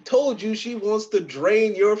 She told you she wants to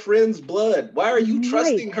drain your friend's blood. Why are you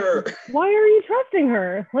trusting her? Why are you trusting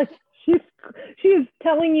her? Like, she is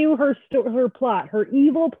telling you her plot, her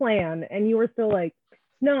evil plan, and you are still like,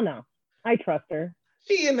 no, I trust her.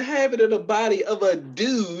 She inhabited the body of a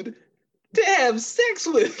dude to have sex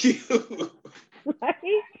with you.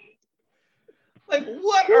 Right? Like,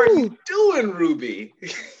 what are you doing, Ruby?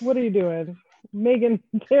 What are you doing? Making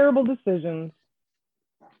terrible decisions.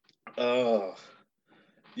 Oh,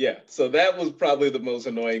 yeah. So that was probably the most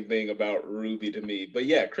annoying thing about Ruby to me. But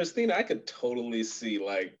yeah, Christina, I could totally see,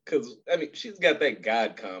 like, because, I mean, she's got that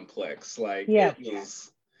God complex. Like,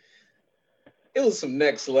 it was some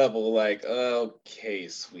next level, like, okay,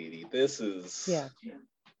 sweetie, this is... Yeah,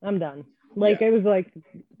 I'm done. Like, I was like,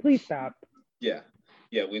 please stop. Yeah.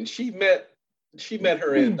 When she met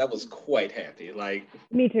her in, I was quite happy. Like,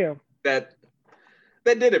 me too. That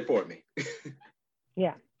did it for me.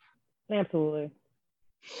 Yeah, absolutely.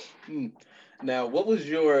 Now, what was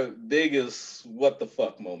your biggest what the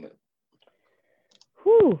fuck moment?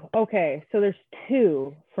 Okay, so there's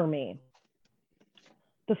 2 for me.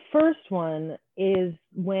 The first one is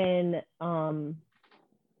when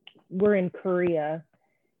we're in Korea,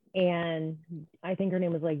 and I think her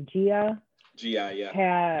name was like Gia.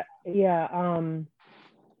 Yeah.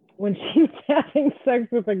 When she was having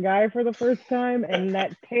sex with a guy for the first time, and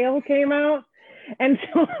that tail came out, and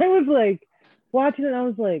so I was like, watching it and I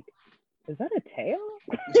was like, is that a tail?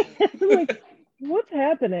 Like, what's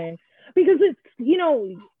happening? Because it's,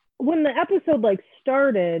 when the episode like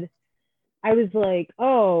started, I was like,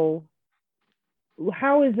 oh,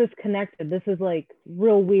 how is this connected? This is like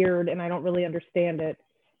real weird and I don't really understand it.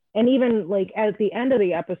 And even like at the end of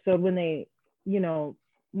the episode when they,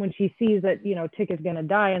 when she sees that, Tick is gonna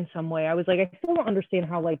die in some way, I was like, I still don't understand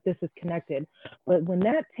how like this is connected. But when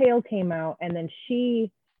that tail came out and then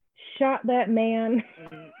she shot that man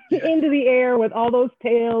into the air with all those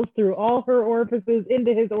tails through all her orifices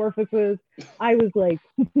into his orifices, I was like,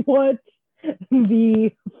 what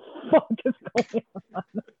the fuck is going on?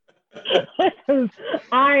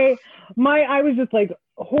 I was just like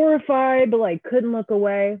horrified, but like couldn't look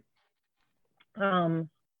away. The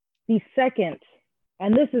second,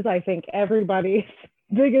 and this is I think everybody's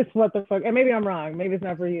biggest what the fuck, and maybe I'm wrong, maybe it's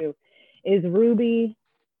not for you, is Ruby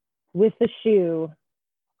with the shoe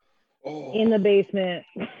in the basement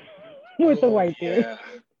with the white dude.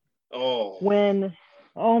 When,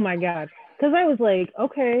 oh my God. Because I was like,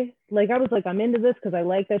 okay, like I was like, I'm into this because I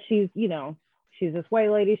like that she's, she's this white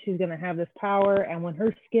lady, she's gonna have this power. And when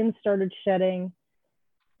her skin started shedding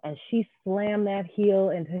and she slammed that heel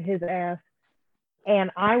into his ass,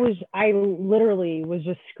 and I literally was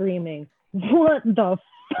just screaming, what the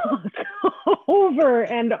fuck? Over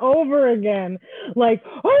and over again. Like,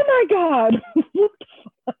 oh my God. What the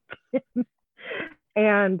fuck?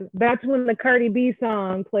 And that's when the Cardi B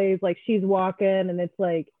song plays, like she's walking and it's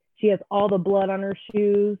like, she has all the blood on her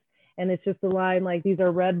shoes. And it's just a line like, these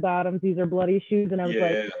are red bottoms, these are bloody shoes. And I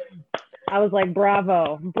was like,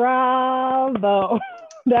 bravo, bravo.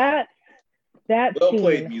 That well scene,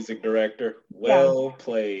 played, music director. Well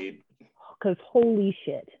played. Because holy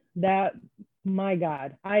shit, that, my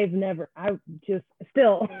God, I just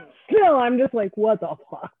still, I'm just like, what the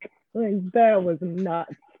fuck? Like, that was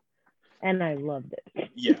nuts. And I loved it.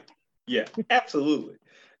 Yeah, absolutely.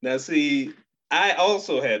 Now, see, I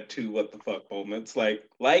also had two what the fuck moments. Like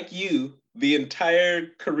you, the entire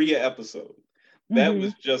Korea episode. That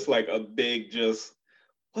was just like a big, just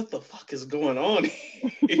what the fuck is going on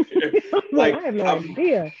here? Like, I have no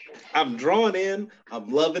idea. I'm drawn in, I'm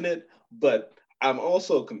loving it, but I'm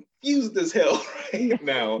also confused as hell right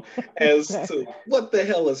now as to what the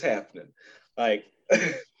hell is happening. Like,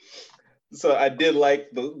 so I did like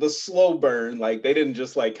the slow burn. Like, they didn't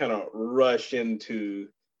just like kind of rush into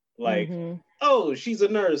like, oh, she's a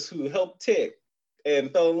nurse who helped Tick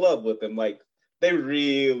and fell in love with him. Like, they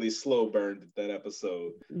really slow burned that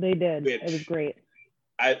episode. They did. It was great.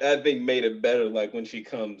 I think made it better like when she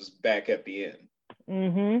comes back at the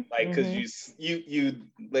end. Like, because you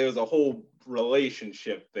there was a whole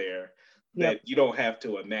relationship there that you don't have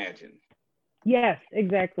to imagine. Yes,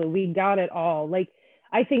 exactly. We got it all. Like,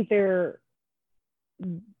 I think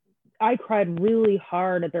I cried really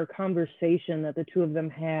hard at their conversation that the two of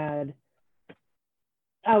them had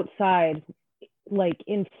outside, like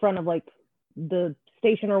in front of like the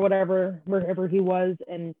station or whatever, wherever he was.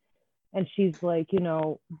 And she's like,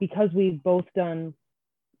 because we've both done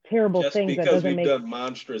terrible just things, because we've done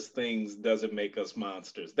monstrous things doesn't make us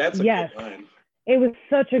monsters. That's a good line. It was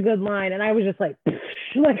such a good line. And I was just like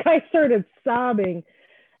I started sobbing.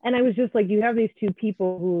 And I was just like, you have these two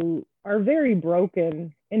people who are very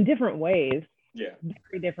broken in different ways. Yeah.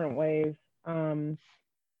 Very different ways. And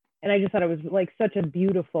I just thought it was like such a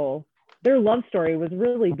beautiful, their love story was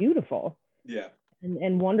really beautiful. Yeah.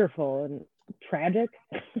 And wonderful and tragic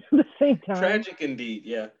at the same time. Tragic indeed,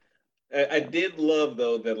 yeah. I did love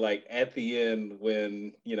though that like at the end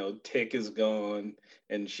when Tick is gone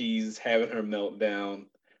and she's having her meltdown,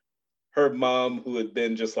 her mom who had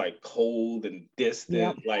been just like cold and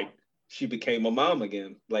distant, like she became a mom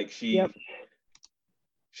again. Like she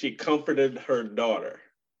comforted her daughter,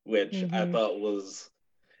 which I thought was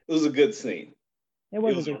a good scene. It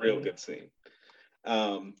was a real good scene.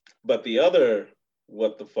 But the other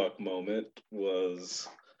what the fuck moment was,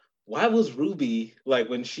 why was Ruby, like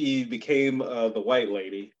when she became the white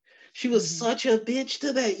lady, she was such a bitch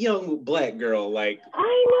to that young black girl. Like,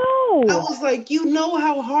 I know. I was like, you know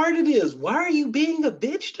how hard it is. Why are you being a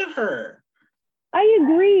bitch to her? I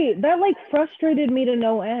agree. That like frustrated me to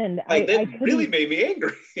no end. Like, that really made me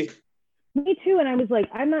angry. Me too. And I was like,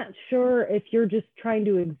 I'm not sure if you're just trying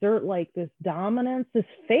to exert like this dominance, this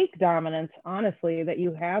fake dominance, honestly, that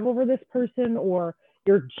you have over this person, or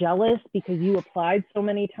you're jealous because you applied so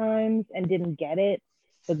many times and didn't get it,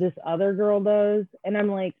 but this other girl does. And I'm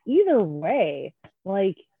like, either way,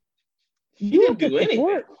 like, she didn't do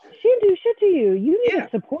anything. She didn't do shit to you. You need to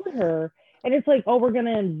support her. And it's like, oh,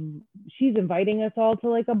 she's inviting us all to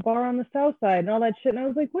like a bar on the south side and all that shit. And I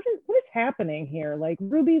was like, what is happening here? Like,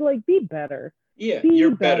 Ruby, like, be better. Yeah, Be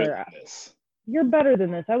you're better than this. You're better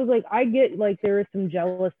than this. I was like, I get like there is some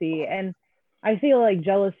jealousy, and I feel like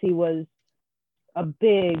jealousy was a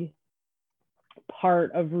big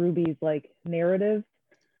part of Ruby's like narrative.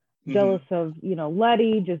 Jealous of,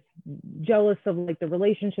 Letty, just jealous of like the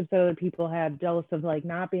relationships that other people had, jealous of like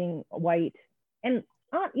not being white. And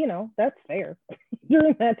that's fair.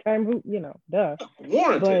 During that time, duh.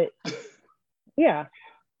 Warranted.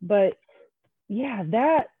 But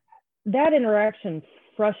that interaction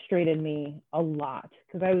frustrated me a lot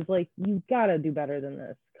because I was like, you gotta do better than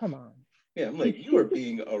this. Come on. Yeah, I'm like, you are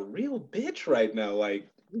being a real bitch right now. Like,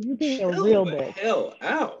 you're being chill a real the bitch. hell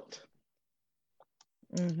out.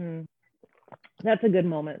 That's a good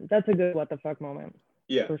moment. That's a good what the fuck moment.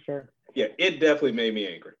 Yeah, for sure. Yeah, it definitely made me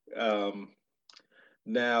angry.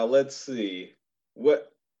 Now let's see.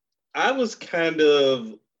 What I was kind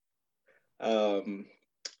of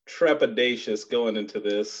trepidatious going into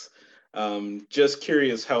this. Just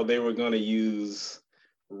curious how they were going to use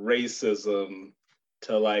racism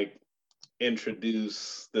to like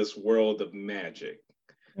introduce this world of magic.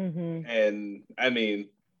 And I mean,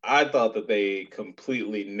 I thought that they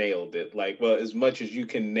completely nailed it. Like, well, as much as you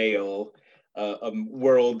can nail a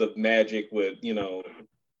world of magic with,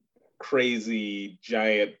 crazy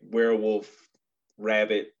giant werewolf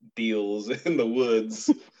rabbit deals in the woods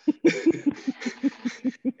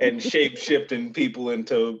and shape-shifting people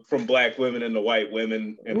from black women into white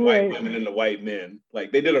women and white women into white men.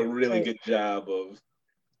 Like, they did a really good job of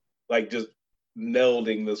like just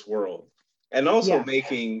melding this world and also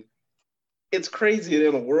making it's crazy that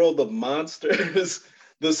in a world of monsters,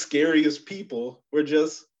 the scariest people were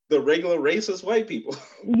just the regular racist white people.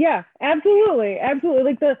 Yeah, absolutely.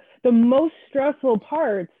 Like the most stressful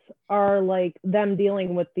parts are like them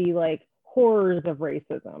dealing with the like horrors of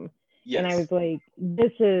racism. Yes. And I was like,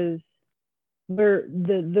 this is where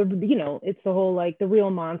the it's the whole like the real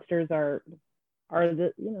monsters are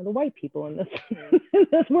the the white people in this in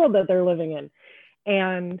this world that they're living in.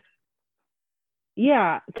 And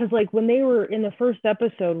yeah, because like when they were in the first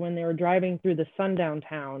episode, when they were driving through the sundown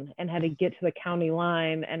town and had to get to the county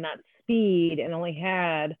line and that speed and only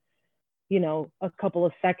had, a couple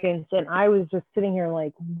of seconds. And I was just sitting here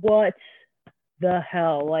like, what the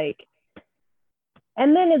hell? Like,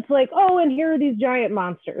 and then it's like, oh, and here are these giant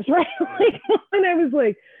monsters, right? Like, and I was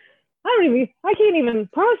like, I can't even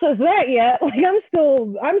process that yet. Like,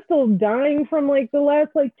 I'm still dying from like the last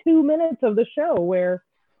like 2 minutes of the show where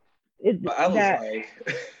I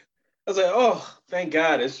was like, oh, thank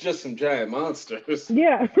God, it's just some giant monsters.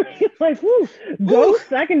 Yeah, like, woo,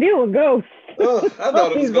 ghosts. I can deal with ghosts. Oh, I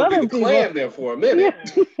thought it was going to be the Klan there for a minute.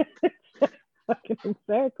 Yeah.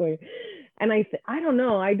 Exactly. And I don't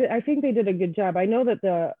know. I think they did a good job. I know that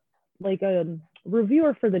the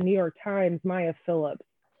reviewer for the New York Times, Maya Phillips,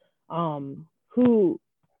 who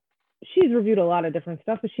she's reviewed a lot of different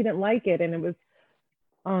stuff, but she didn't like it, and it was.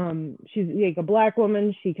 She's like a black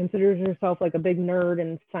woman. She considers herself like a big nerd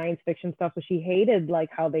in science fiction stuff, but she hated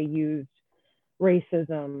like how they used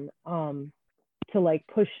racism to like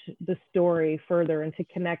push the story further and to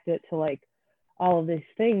connect it to like all of these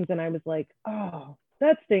things. And I was like, oh,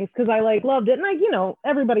 that stinks, because I like loved it. And like,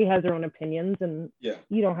 everybody has their own opinions, and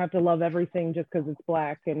you don't have to love everything just because it's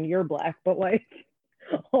black and you're black. But like,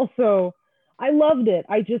 also, I loved it.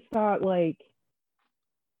 I just thought like.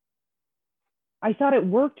 I thought it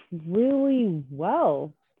worked really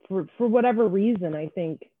well for whatever reason. I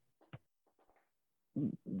think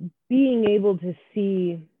being able to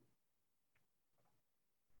see,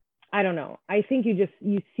 I don't know. I think you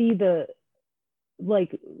see the,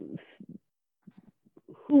 like,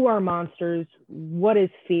 who are monsters, what is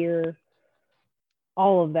fear,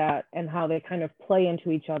 all of that, and how they kind of play into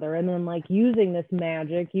each other. And then like using this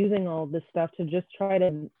magic, using all this stuff to just try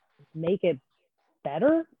to make it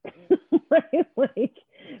better, right? Like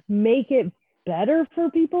make it better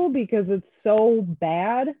for people because it's so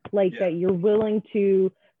bad, like that you're willing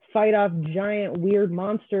to fight off giant weird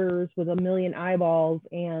monsters with a million eyeballs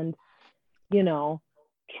and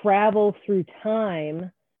travel through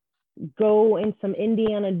time, go in some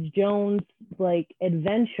Indiana Jones like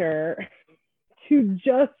adventure to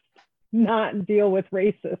just not deal with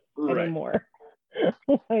racists anymore.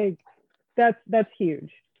 Like that's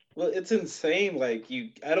huge. Well, it's insane. Like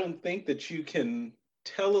I don't think that you can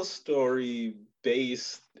tell a story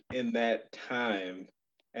based in that time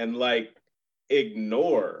and like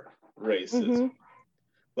ignore racism.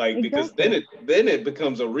 Like, because then it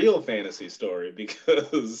becomes a real fantasy story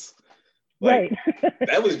because like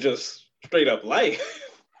that was just straight up life.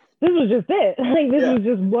 this was just it. Like this Yeah. was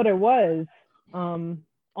just what it was,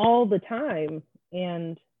 all the time.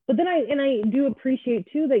 But then I do appreciate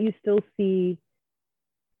too that you still see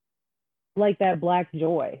like that black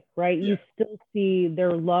joy, right? Yeah. You still see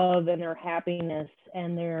their love and their happiness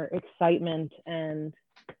and their excitement and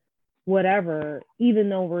whatever, even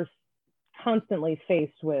though we're constantly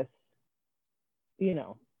faced with, you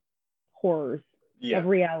know, horrors Yeah. of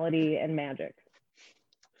reality and magic.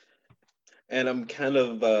 And I'm kind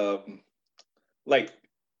of like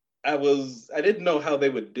I didn't know how they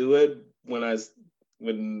would do it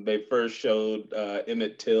when they first showed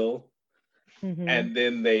Emmett Till, Mm-hmm. and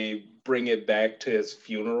then they bring it back to his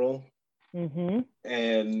funeral, Mm-hmm.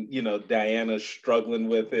 and Diana's struggling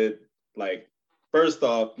with it. Like, first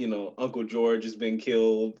off, Uncle George has been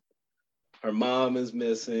killed, her mom is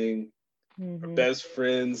missing, her Mm-hmm. best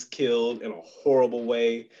friend's killed in a horrible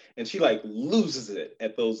way, and she like loses it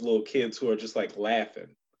at those little kids who are just like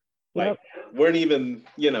laughing, like weren't even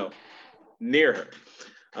near her.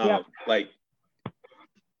 Yep. Like,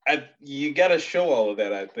 you got to show all of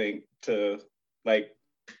that, I think, to like,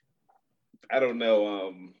 I don't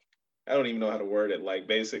know, I don't even know how to word it. Like,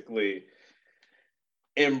 basically,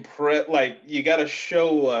 like, you got to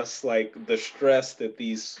show us like the stress that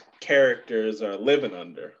these characters are living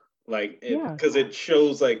under, like, because it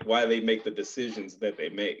shows like why they make the decisions that they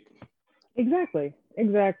make. Exactly.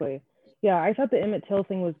 Yeah, I thought the Emmett Till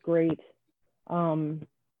thing was great. And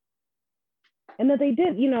that they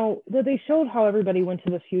did, that they showed how everybody went to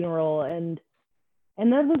the funeral, and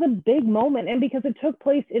that was a big moment. And because it took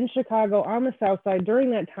place in Chicago on the South Side during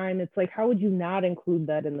that time, it's like, how would you not include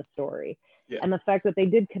that in the story? Yeah. And the fact that they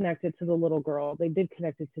did connect it to the little girl, they did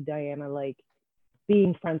connect it to Diana, like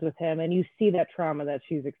being friends with him, and you see that trauma that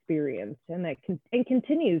she's experienced and that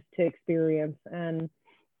continues to experience, and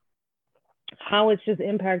how it's just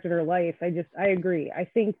impacted her life. I agree. I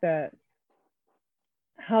think that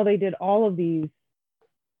how they did all of these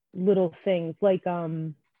little things, like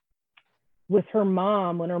with her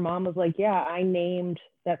mom, when her mom was like, yeah, I named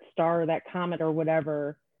that star, that comet or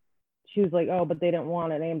whatever, she was like, oh, but they didn't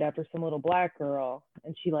want it named after some little black girl,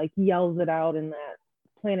 and she like yells it out in that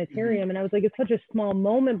planetarium. And I was like, it's such a small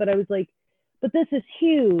moment, but I was like, but this is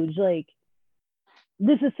huge. Like,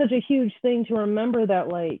 this is such a huge thing to remember, that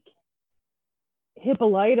like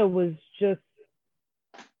Hippolyta was just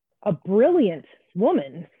a brilliant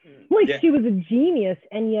woman. Like, she was a genius,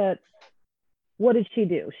 and yet what did she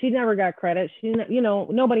do? She never got credit. She,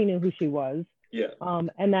 nobody knew who she was. Yeah.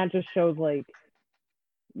 And that just shows like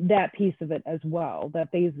that piece of it as well, that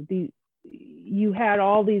you had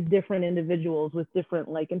all these different individuals with different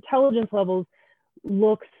like intelligence levels,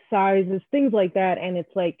 looks, sizes, things like that. And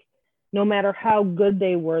it's like, no matter how good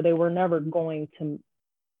they were never going to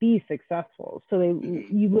be successful. So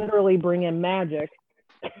you literally bring in magic.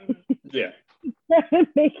 Yeah. To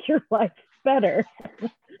make your life better.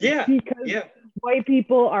 Yeah. Because yeah. white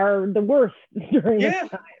people are the worst during this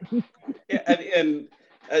time. Yeah, and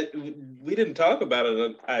we didn't talk about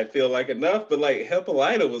it, I feel like, enough, but like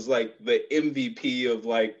Hippolyta was like the MVP of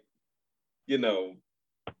like,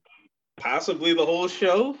 possibly the whole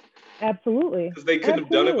show. Absolutely. Because they couldn't have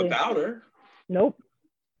done it without her. Nope.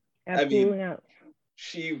 Absolutely not.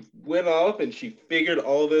 She went off and she figured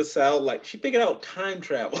all this out. Like, she figured out time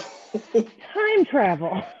travel. Time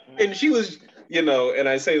travel. And she was, and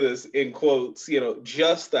I say this in quotes,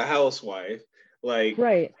 just a housewife. Like,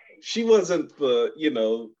 right. She wasn't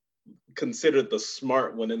the, considered the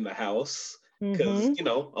smart one in the house. Because,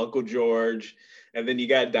 Uncle George. And then you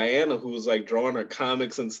got Diana, who was like drawing her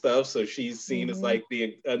comics and stuff. So she's seen as like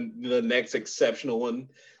the next exceptional one.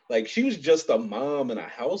 Like, she was just a mom and a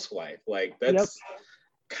housewife. Like, that's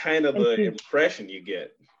kind of the impression you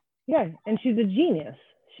get. Yeah, and she's a genius.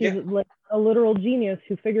 She's like a literal genius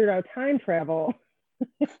who figured out time travel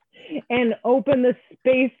and opened the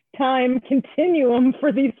space-time continuum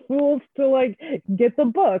for these fools to like get the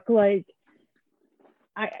book. Like,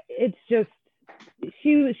 it's just,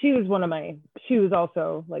 she was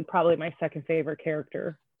also like probably my second favorite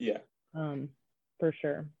character. Yeah. For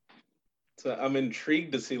sure. So I'm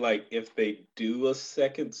intrigued to see like if they do a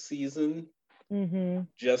second season,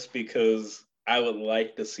 just because I would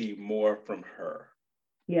like to see more from her.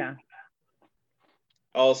 Yeah.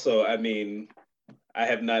 Also, I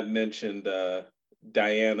have not mentioned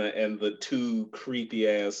Diana and the two creepy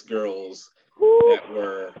ass girls that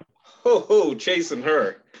were chasing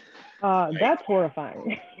her. That's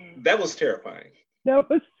horrifying. That was terrifying. That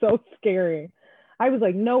was so scary. I was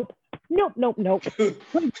like, nope.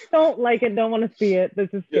 Don't like it. Don't want to see it. This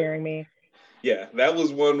is scaring me. Yeah, that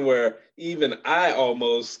was one where even I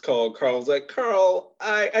almost called Carl. I was like, Carl,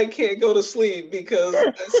 I can't go to sleep because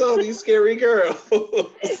I saw these scary girls. Can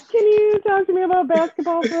you talk to me about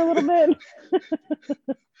basketball for a little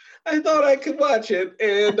bit? I thought I could watch it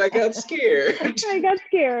and I got scared. I got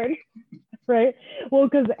scared. Right. Well,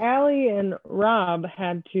 because Allie and Rob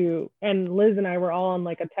had to, and Liz and I were all on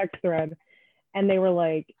like a text thread, and they were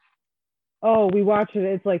like, oh, we watched it.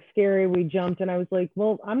 It's like scary. We jumped, and I was like,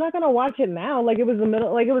 well, I'm not gonna watch it now. Like it was the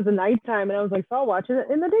middle, like it was the nighttime, and I was like, so I'll watch it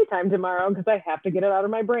in the daytime tomorrow because I have to get it out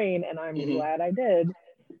of my brain, and I'm glad I did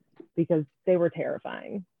because they were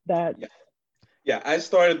terrifying. That Yeah, I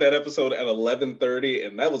started that episode at 11:30,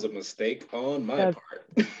 and that was a mistake on my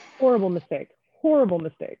part. Horrible mistake. Horrible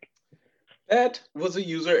mistake. That was a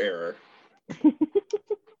user error.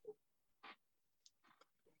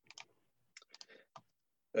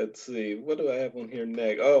 Let's see. What do I have on here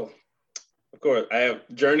next? Oh, of course. I have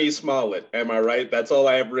Journey Smollett. Am I right? That's all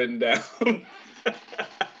I have written down.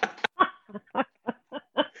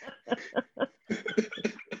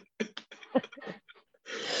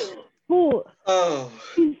 Oh,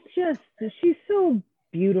 she's so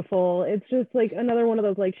beautiful. It's just like another one of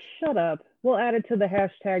those like, shut up. We'll add it to the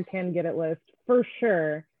hashtag can get it list for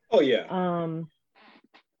sure. Oh yeah.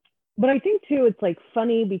 But I think too, it's like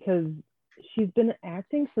funny because she's been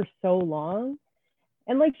acting for so long,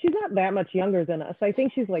 and like she's not that much younger than us. I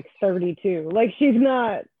think she's like 32. Like she's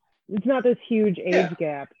not. It's not this huge age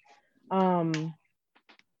gap.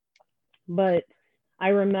 But I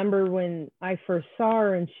remember when I first saw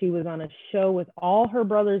her and she was on a show with all her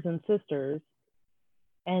brothers and sisters,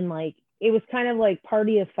 and like it was kind of like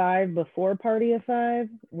Party of Five before Party of Five,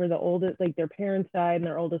 where the oldest, like their parents died and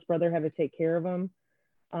their oldest brother had to take care of them.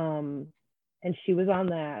 And she was on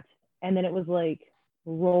that. And then it was like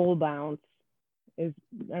Roll Bounce.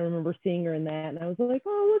 I remember seeing her in that, and I was like,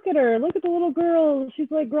 oh, look at her. Look at the little girl.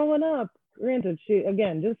 She's like growing up. Granted, she,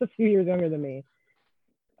 again, just a few years younger than me.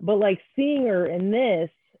 But like seeing her in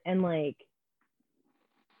this and like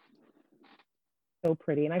so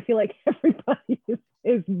pretty. And I feel like everybody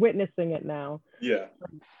is witnessing it now. Yeah.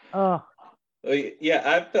 Oh. Yeah,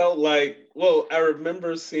 I felt like, well, I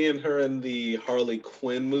remember seeing her in the Harley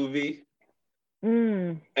Quinn movie.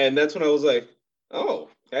 And that's when I was like, oh,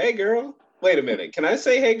 hey girl. Wait a minute. Can I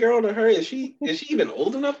say hey girl to her? Is she even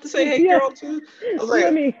old enough to say hey girl to? I was like,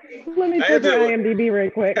 let me check her IMDb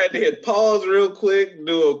right quick. I had to hit pause real quick,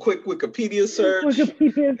 do a quick Wikipedia search.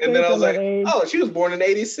 And then I was like, oh, she was born in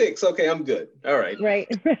 86. Okay, I'm good. All right. Right.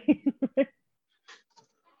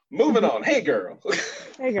 Moving on. Hey girl.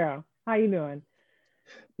 Hey girl. How you doing?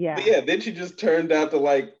 Yeah. But yeah, then she just turned out to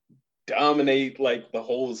like dominate like the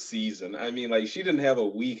whole season. I mean, like she didn't have a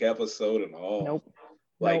weak episode at all. Nope.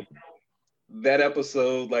 Like that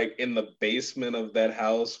episode, like in the basement of that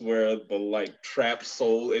house where the like trap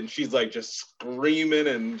soul, and she's like just screaming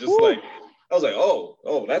and just like, I was like,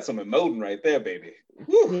 oh, that's some emoting right there, baby.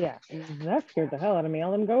 Woo. Yeah, that scared the hell out of me.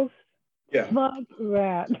 All them ghosts. Yeah. Fuck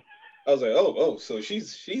that. I was like, oh, so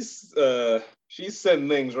she's setting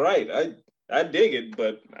things right. I dig it,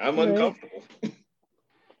 but I'm uncomfortable.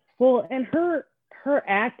 Well, and her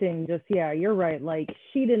acting just, yeah, you're right. Like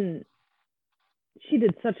she did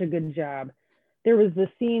such a good job. There was the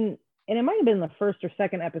scene, and it might have been the first or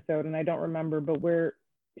second episode, and I don't remember, but where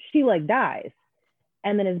she like dies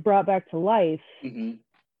and then is brought back to life, and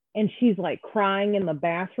she's like crying in the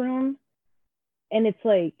bathroom. And it's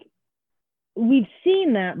like, we've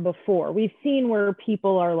seen that before. We've seen where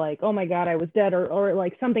people are like, oh my God, I was dead, or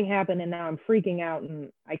like something happened and now I'm freaking out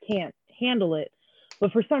and I can't handle it.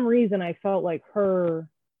 But for some reason, I felt like the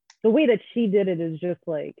way that she did it is just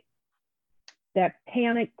like that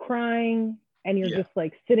panic crying, and you're just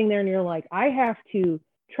like sitting there and you're like, I have to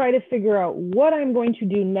try to figure out what I'm going to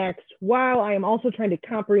do next while I am also trying to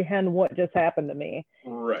comprehend what just happened to me.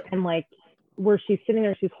 Right. And like where she's sitting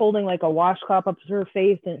there, she's holding like a washcloth up to her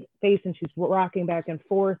face and she's rocking back and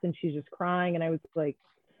forth and she's just crying. And I was like,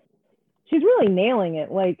 she's really nailing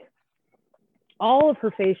it. Like all of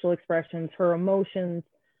her facial expressions, her emotions,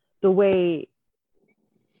 the way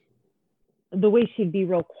she'd be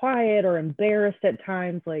real quiet or embarrassed at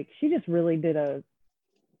times, like she just really did a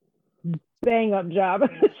bang up job of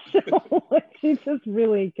the show. Like, she just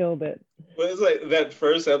really killed it. Well, it's like that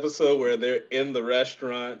first episode where they're in the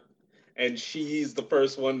restaurant and she's the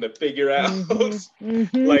first one to figure out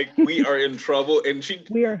like we are in trouble, and she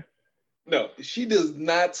does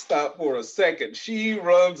not stop for a second. She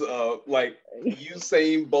runs up like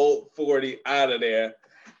Usain Bolt 40 out of there.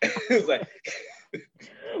 It's like,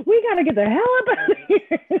 we gotta get the hell up out of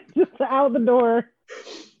here. Just out the door.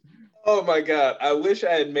 Oh my God. I wish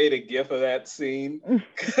I had made a GIF of that scene.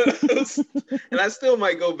 And I still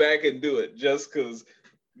might go back and do it just because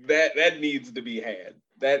that needs to be had.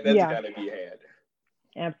 That's Yeah. gotta be had.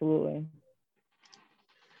 Absolutely.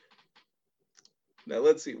 Now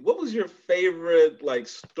let's see. What was your favorite like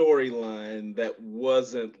storyline that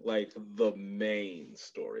wasn't like the main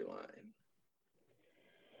storyline?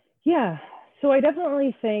 Yeah. So I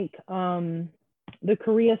definitely think the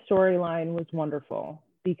Korea storyline was wonderful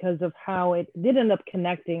because of how it did end up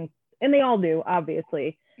connecting, and they all do,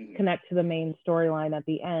 obviously, connect to the main storyline at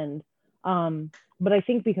the end. But I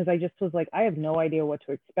think because I just was like, I have no idea what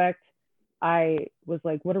to expect. I was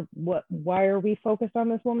like, why are we focused on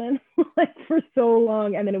this woman like for so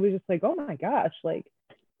long? And then it was just like, oh my gosh, like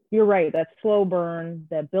you're right, that slow burn,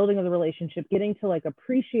 that building of the relationship, getting to like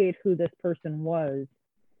appreciate who this person was,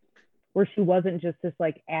 where she wasn't just this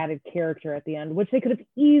like added character at the end, which they could have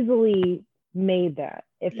easily made that,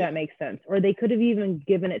 if that makes sense. Or they could have even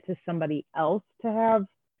given it to somebody else to have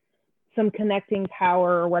some connecting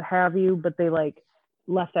power or what have you, but they like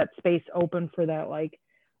left that space open for that like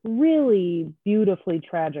really beautifully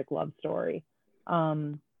tragic love story.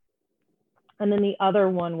 And then the other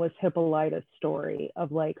one was Hippolyta's story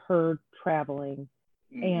of like her traveling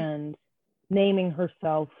and naming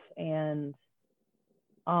herself, and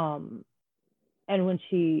when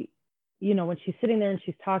she, when she's sitting there and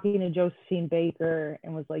she's talking to Josephine Baker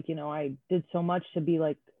and was like, I did so much to be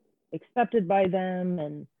like accepted by them,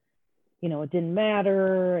 and it didn't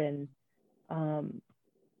matter. And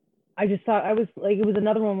I just thought, I was like, it was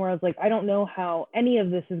another one where I was like, I don't know how any of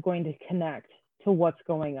this is going to connect to what's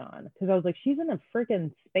going on, because I was like, she's in a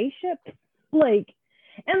freaking spaceship, like,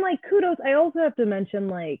 and like kudos. I also have to mention,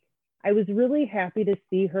 like, I was really happy to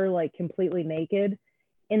see her like completely naked,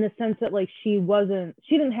 in the sense that like she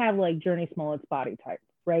didn't have like Journey Smollett's body type,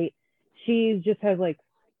 right? She just has like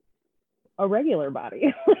a regular body.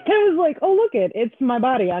 I was like, oh look, it's my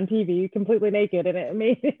body on TV completely naked, and it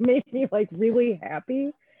made me like really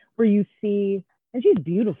happy, where you see, and she's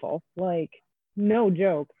beautiful, like no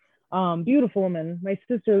joke. Beautiful woman. My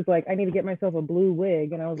sister was like, I need to get myself a blue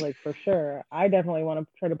wig, and I was like, for sure, I definitely want to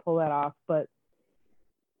try to pull that off. But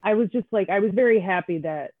I was just like, I was very happy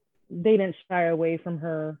that they didn't shy away from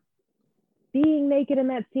her being naked in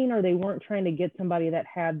that scene, or they weren't trying to get somebody that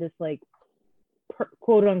had this like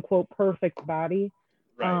quote unquote perfect body.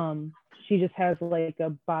 Right. She just has like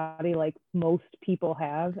a body like most people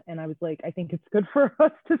have, and I was like, I think it's good for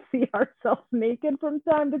us to see ourselves naked from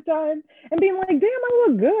time to time and being like, damn, I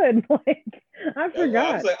look good. Like I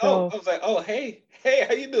forgot. I was like, oh hey,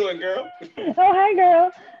 how you doing, girl? Oh hey,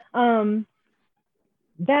 girl.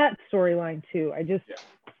 That storyline too,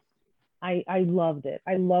 I loved it.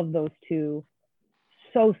 I love those two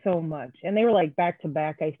so much, and they were like back to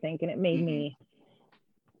back, I think, and it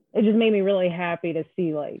just made me really happy to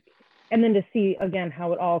see, like, and then to see again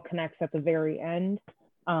how it all connects at the very end,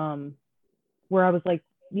 where I was like,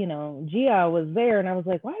 Gia was there, and I was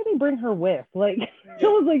like, why did they bring her with? Like, I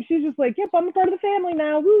was like, she's just like, yep, I'm a part of the family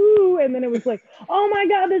now, woo! And then it was like, oh my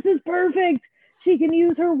god, this is perfect. She can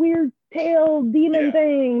use her weird tail demon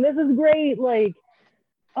thing. This is great. Like,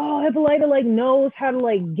 oh, Hippolyta like knows how to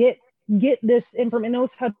like get this information, knows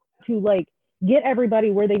how to like get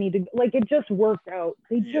everybody where they need to. Like, it just worked out.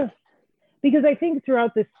 Because I think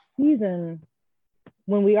throughout this season,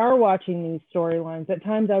 when we are watching these storylines, at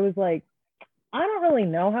times I was like, I don't really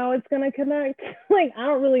know how it's gonna connect. Like, I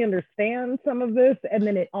don't really understand some of this, and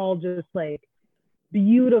then it all just like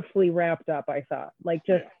beautifully wrapped up. I thought, like,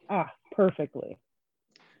 just perfectly.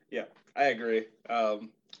 Yeah, I agree.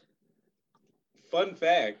 Fun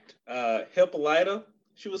fact, Hippolyta,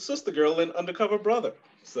 she was sister girl in Undercover Brother.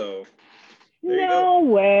 So there you go. No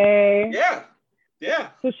way. Yeah.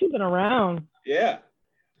 So she's been around. Yeah.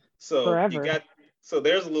 So forever. so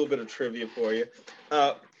there's a little bit of trivia for you.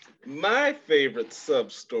 My favorite sub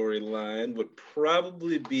storyline would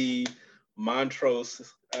probably be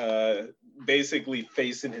Montrose basically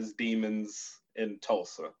facing his demons in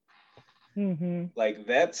Tulsa. Like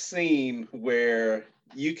that scene where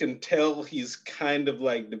you can tell he's kind of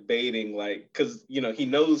like debating, like, because he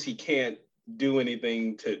knows he can't do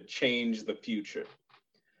anything to change the future.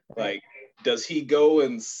 Like, does he go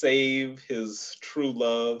and save his true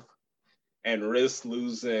love and risk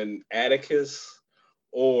losing Atticus,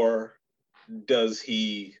 or does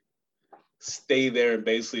he stay there and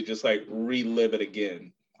basically just like relive it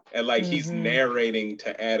again? And like he's narrating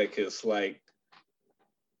to Atticus like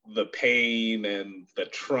the pain and the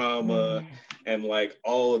trauma and like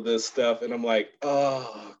all of this stuff, and I'm like,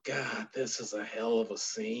 oh god, this is a hell of a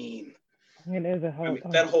scene. It is a hell.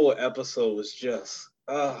 That whole episode was just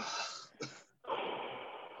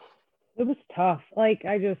was tough. Like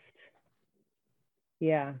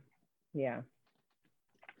yeah.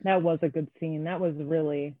 That was a good scene. That was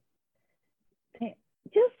really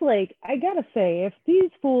just like, I gotta say, if these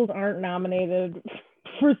fools aren't nominated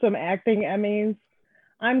for some acting Emmys,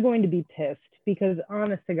 I'm going to be pissed, because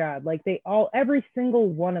honest to God, like every single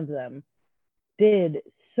one of them did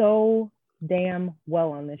so damn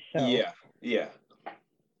well on this show. Yeah.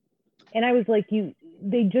 And I was like,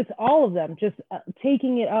 they just, all of them just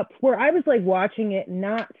taking it up, where I was like watching it,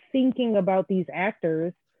 not thinking about these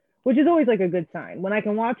actors, which is always like a good sign. When I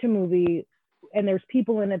can watch a movie and there's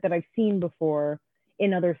people in it that I've seen before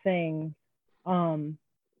in other things, and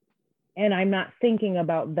I'm not thinking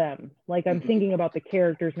about them. Like, I'm thinking about the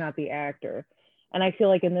characters, not the actor. And I feel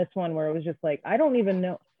like in this one, where it was just like, I don't even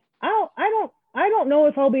know. I don't know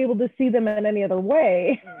if I'll be able to see them in any other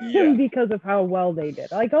way because of how well they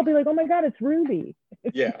did. Like, I'll be like, oh my God, it's Ruby.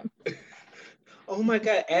 Yeah. Oh my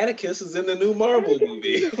God, Atticus is in the new Marvel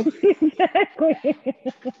movie.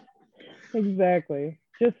 Exactly.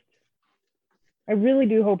 Just, I really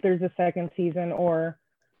do hope there's a second season, or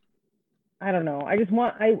I don't know. I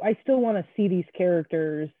still want to see these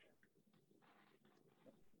characters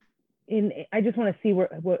I just want to see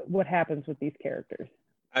what happens with these characters.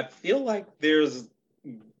 I feel like there's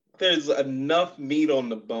enough meat on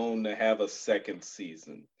the bone to have a second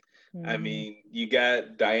season. I mean, you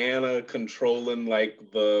got Diana controlling like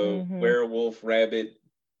the werewolf rabbit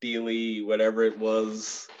dealy, whatever it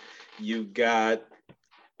was. You got,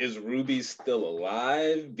 is Ruby still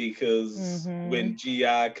alive? Because when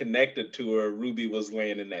GI connected to her, Ruby was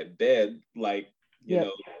laying in that bed, like, you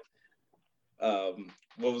know,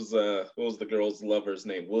 what was the girl's lover's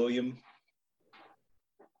name? William?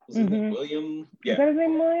 Was his name William? Yeah. Is that his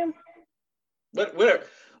name, William? But whatever.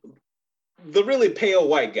 The really pale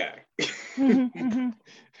white guy.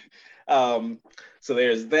 So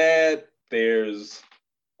there's that. There's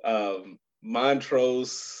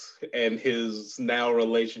Montrose and his now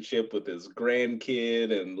relationship with his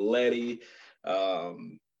grandkid and Letty.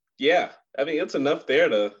 Yeah, I mean, it's enough there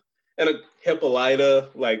to. And Hippolyta,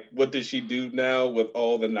 like, what does she do now with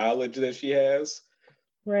all the knowledge that she has?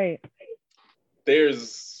 Right.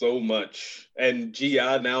 There's so much. And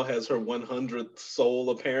GI now has her 100th soul,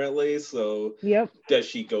 apparently. So does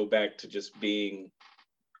she go back to just being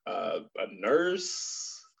a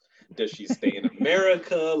nurse? Does she stay in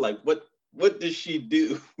America? Like, what does she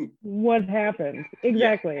do? What happened?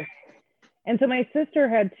 Exactly. Yeah. And so my sister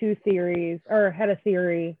had a theory,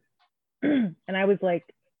 and I was like,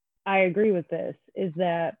 I agree with this, is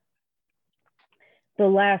that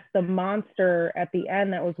the monster at the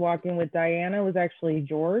end that was walking with Diana was actually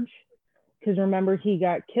George. Because remember, he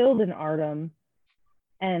got killed in Artem,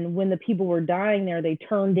 and when the people were dying there, they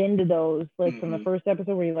turned into those, like from the first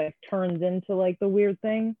episode where he like turns into like the weird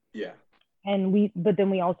thing. Yeah. But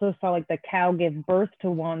then we also saw like the cow give birth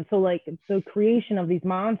to one. So like the creation of these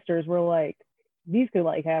monsters were like, these could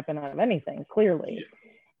like happen out of anything, clearly. Yeah.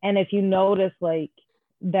 And if you notice, like,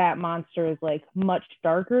 that monster is like much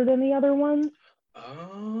darker than the other ones.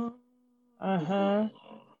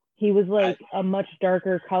 He was like a much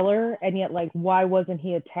darker color, and yet like, why wasn't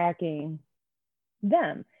he attacking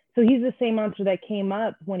them? So he's the same monster that came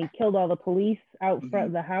up when he killed all the police out front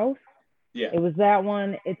of the house. Yeah, it was that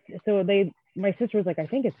one. My sister was like, I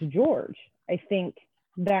think it's George. I think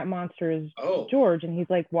that monster is George, and he's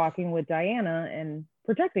like walking with Diana and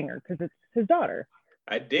protecting her because it's his daughter.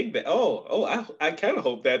 I dig that. I kind of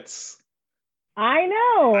hope that's. I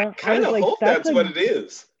know. I kind of hope that's what it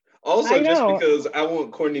is. Also, just because I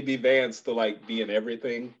want Courtney B. Vance to like be in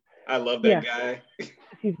everything. I love that guy.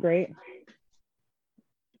 He's great.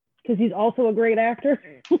 Because he's also a great actor.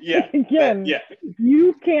 Yeah. Again,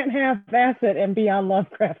 you can't half-ass it and be on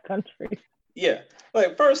Lovecraft Country. Yeah.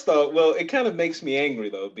 Like, first off, well, it kind of makes me angry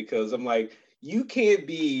though, because I'm like, you can't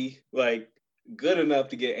be like good enough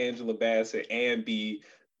to get Angela Bassett and be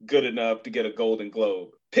good enough to get a Golden Globe.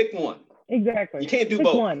 Pick one. Exactly. You can't do Pick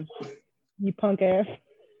both. One. You punk ass.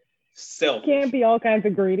 Selfish. Can't be all kinds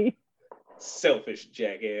of greedy. Selfish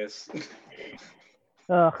jackass.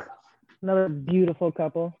 Ugh. Another beautiful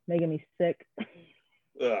couple, making me sick.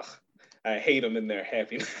 Ugh. I hate them in their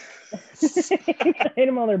happiness. I hate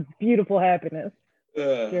them all their beautiful happiness.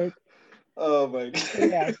 Oh my God.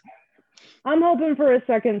 Yeah. I'm hoping for a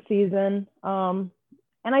second season. And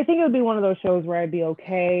I think it would be one of those shows where I'd be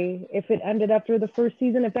okay if it ended after the first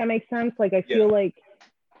season, if that makes sense. Like, I feel like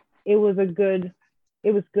it was good,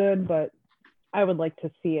 but I would like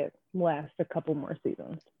to see it last a couple more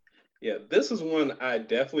seasons. Yeah, this is one I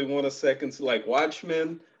definitely want a second. Like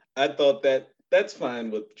Watchmen, I thought that's fine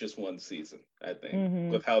with just one season, I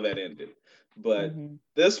think, with how that ended. But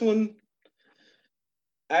this one,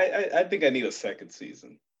 I think I need a second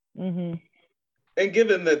season. Mm-hmm. And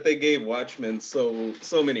given that they gave Watchmen so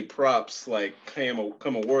many props like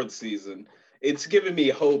come award season, it's given me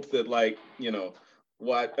hope that like,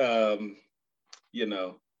 what you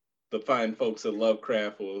know, the fine folks at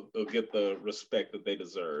Lovecraft will get the respect that they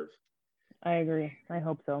deserve. I agree. I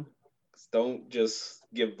hope so. Don't just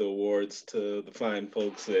give the awards to the fine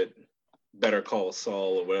folks at Better Call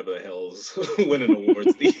Saul or whatever the hell's winning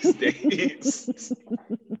awards these days.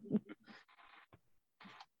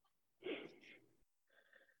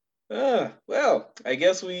 Well,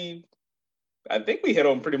 I think we hit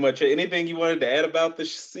on pretty much anything you wanted to add about the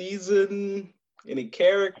season. Any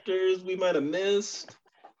characters we might have missed?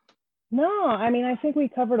 No, I mean, I think we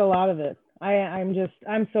covered a lot of it.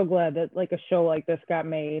 I'm so glad that like a show like this got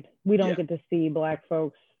made. We don't get to see Black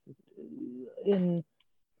folks in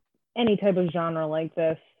any type of genre like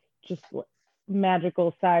this, just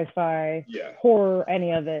magical sci-fi, horror,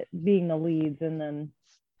 any of it being the leads. And then,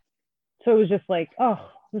 so it was just like, oh,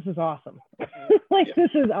 this is awesome.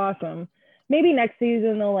 This is awesome. Maybe next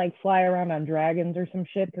season they'll like fly around on dragons or some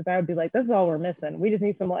shit, because I would be like, this is all we're missing. We just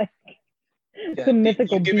need some like some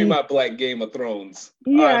mythical give me my Black Game of Thrones.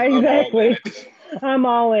 Yeah, exactly. I'm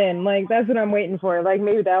all in. Like, that's what I'm waiting for. Like,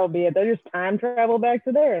 maybe that will be it. They'll just time travel back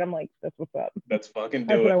to there, and I'm like, that's what's up. That's fucking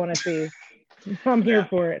That's what I want to see. I'm here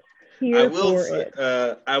for it.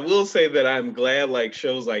 I will say that I'm glad like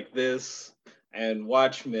shows like this and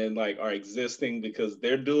Watchmen like are existing, because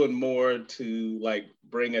they're doing more to like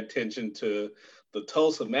bring attention to the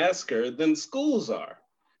Tulsa massacre than schools are.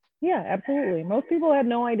 Yeah, absolutely. Most people had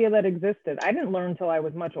no idea that existed. I didn't learn until I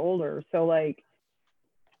was much older. So like,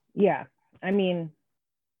 yeah, I mean,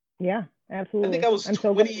 yeah, absolutely. I think I was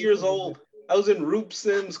 20 years old. I was in Roop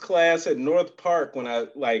Sims class at North Park when I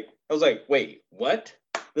was like, wait, what?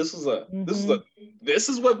 This is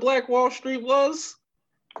what Black Wall Street was?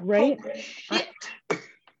 Right?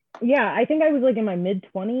 Yeah, I think I was like in my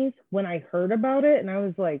mid-20s when I heard about it, and I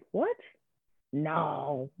was like, what?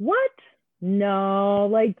 No. What? No,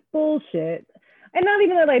 like bullshit. And not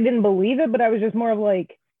even that I didn't believe it, but I was just more of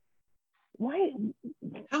like, why?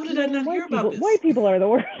 How did I not hear about this? White people are the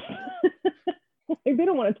worst. Like, they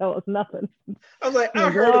don't want to tell us nothing. I was like, I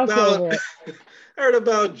heard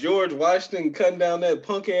about George Washington cutting down that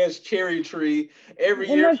punk ass cherry tree every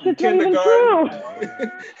year from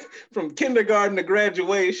kindergarten, from kindergarten to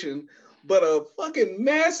graduation. But a fucking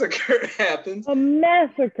massacre happens. A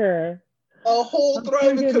massacre. A whole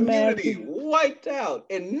thriving community wiped out,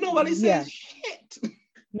 and nobody says shit.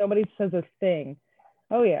 Nobody says a thing.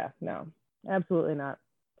 Oh yeah, no, absolutely not.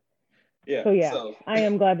 Yeah. So I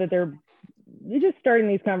am glad that they're just starting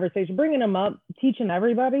these conversations, bringing them up, teaching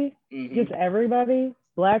everybody, just everybody,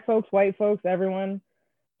 Black folks, white folks, everyone,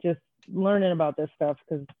 just learning about this stuff,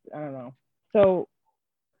 because I don't know. So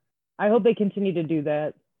I hope they continue to do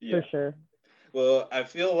that for sure. Well, I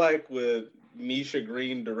feel like with Misha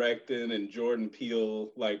Green directing and Jordan Peele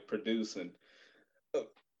like producing,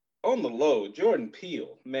 on the low, Jordan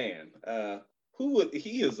Peele, man,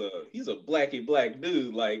 he's a black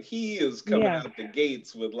dude. Like, he is coming out the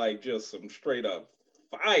gates with like just some straight up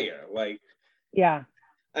fire. Like,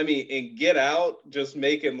 I mean, and Get Out, just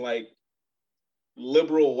making like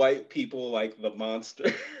liberal white people like the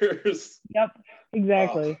monsters. Yep,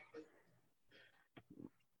 exactly.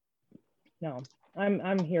 No,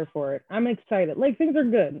 I'm here for it. I'm excited. Like, things are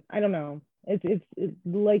good. I don't know. It's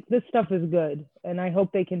like, this stuff is good, and I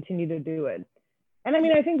hope they continue to do it. And I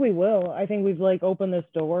mean, I think we will. I think we've like opened this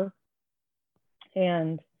door,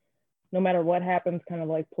 and no matter what happens kind of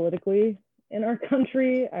like politically in our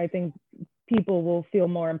country, I think people will feel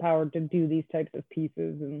more empowered to do these types of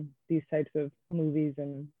pieces and these types of movies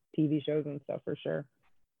and TV shows and stuff, for sure.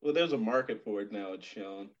 Well, there's a market for it now, it's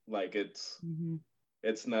shown. Like, it's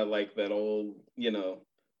not like that old,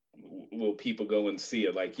 will people go and see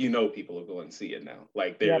it? Like, people will go and see it now.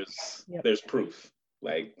 Like, there's proof.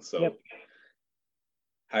 Like, so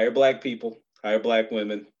hire Black people, hire Black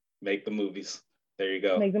women, make the movies. There you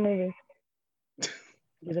go. Make the movies.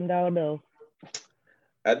 Give them dollar bills.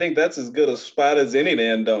 I think that's as good a spot as any to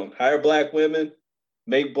end on. Hire Black women,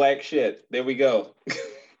 make Black shit. There we go.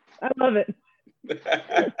 I love it.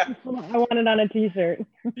 I want it on a t-shirt.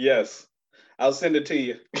 Yes. I'll send it to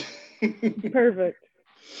you. Perfect.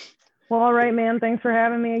 Well, all right, man. Thanks for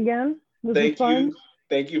having me again. This was fun.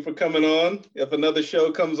 Thank you for coming on. If another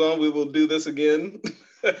show comes on, we will do this again.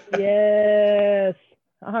 Yes.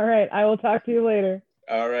 All right. I will talk to you later.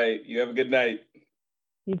 All right. You have a good night.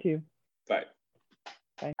 You too. Bye.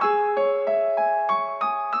 Bye.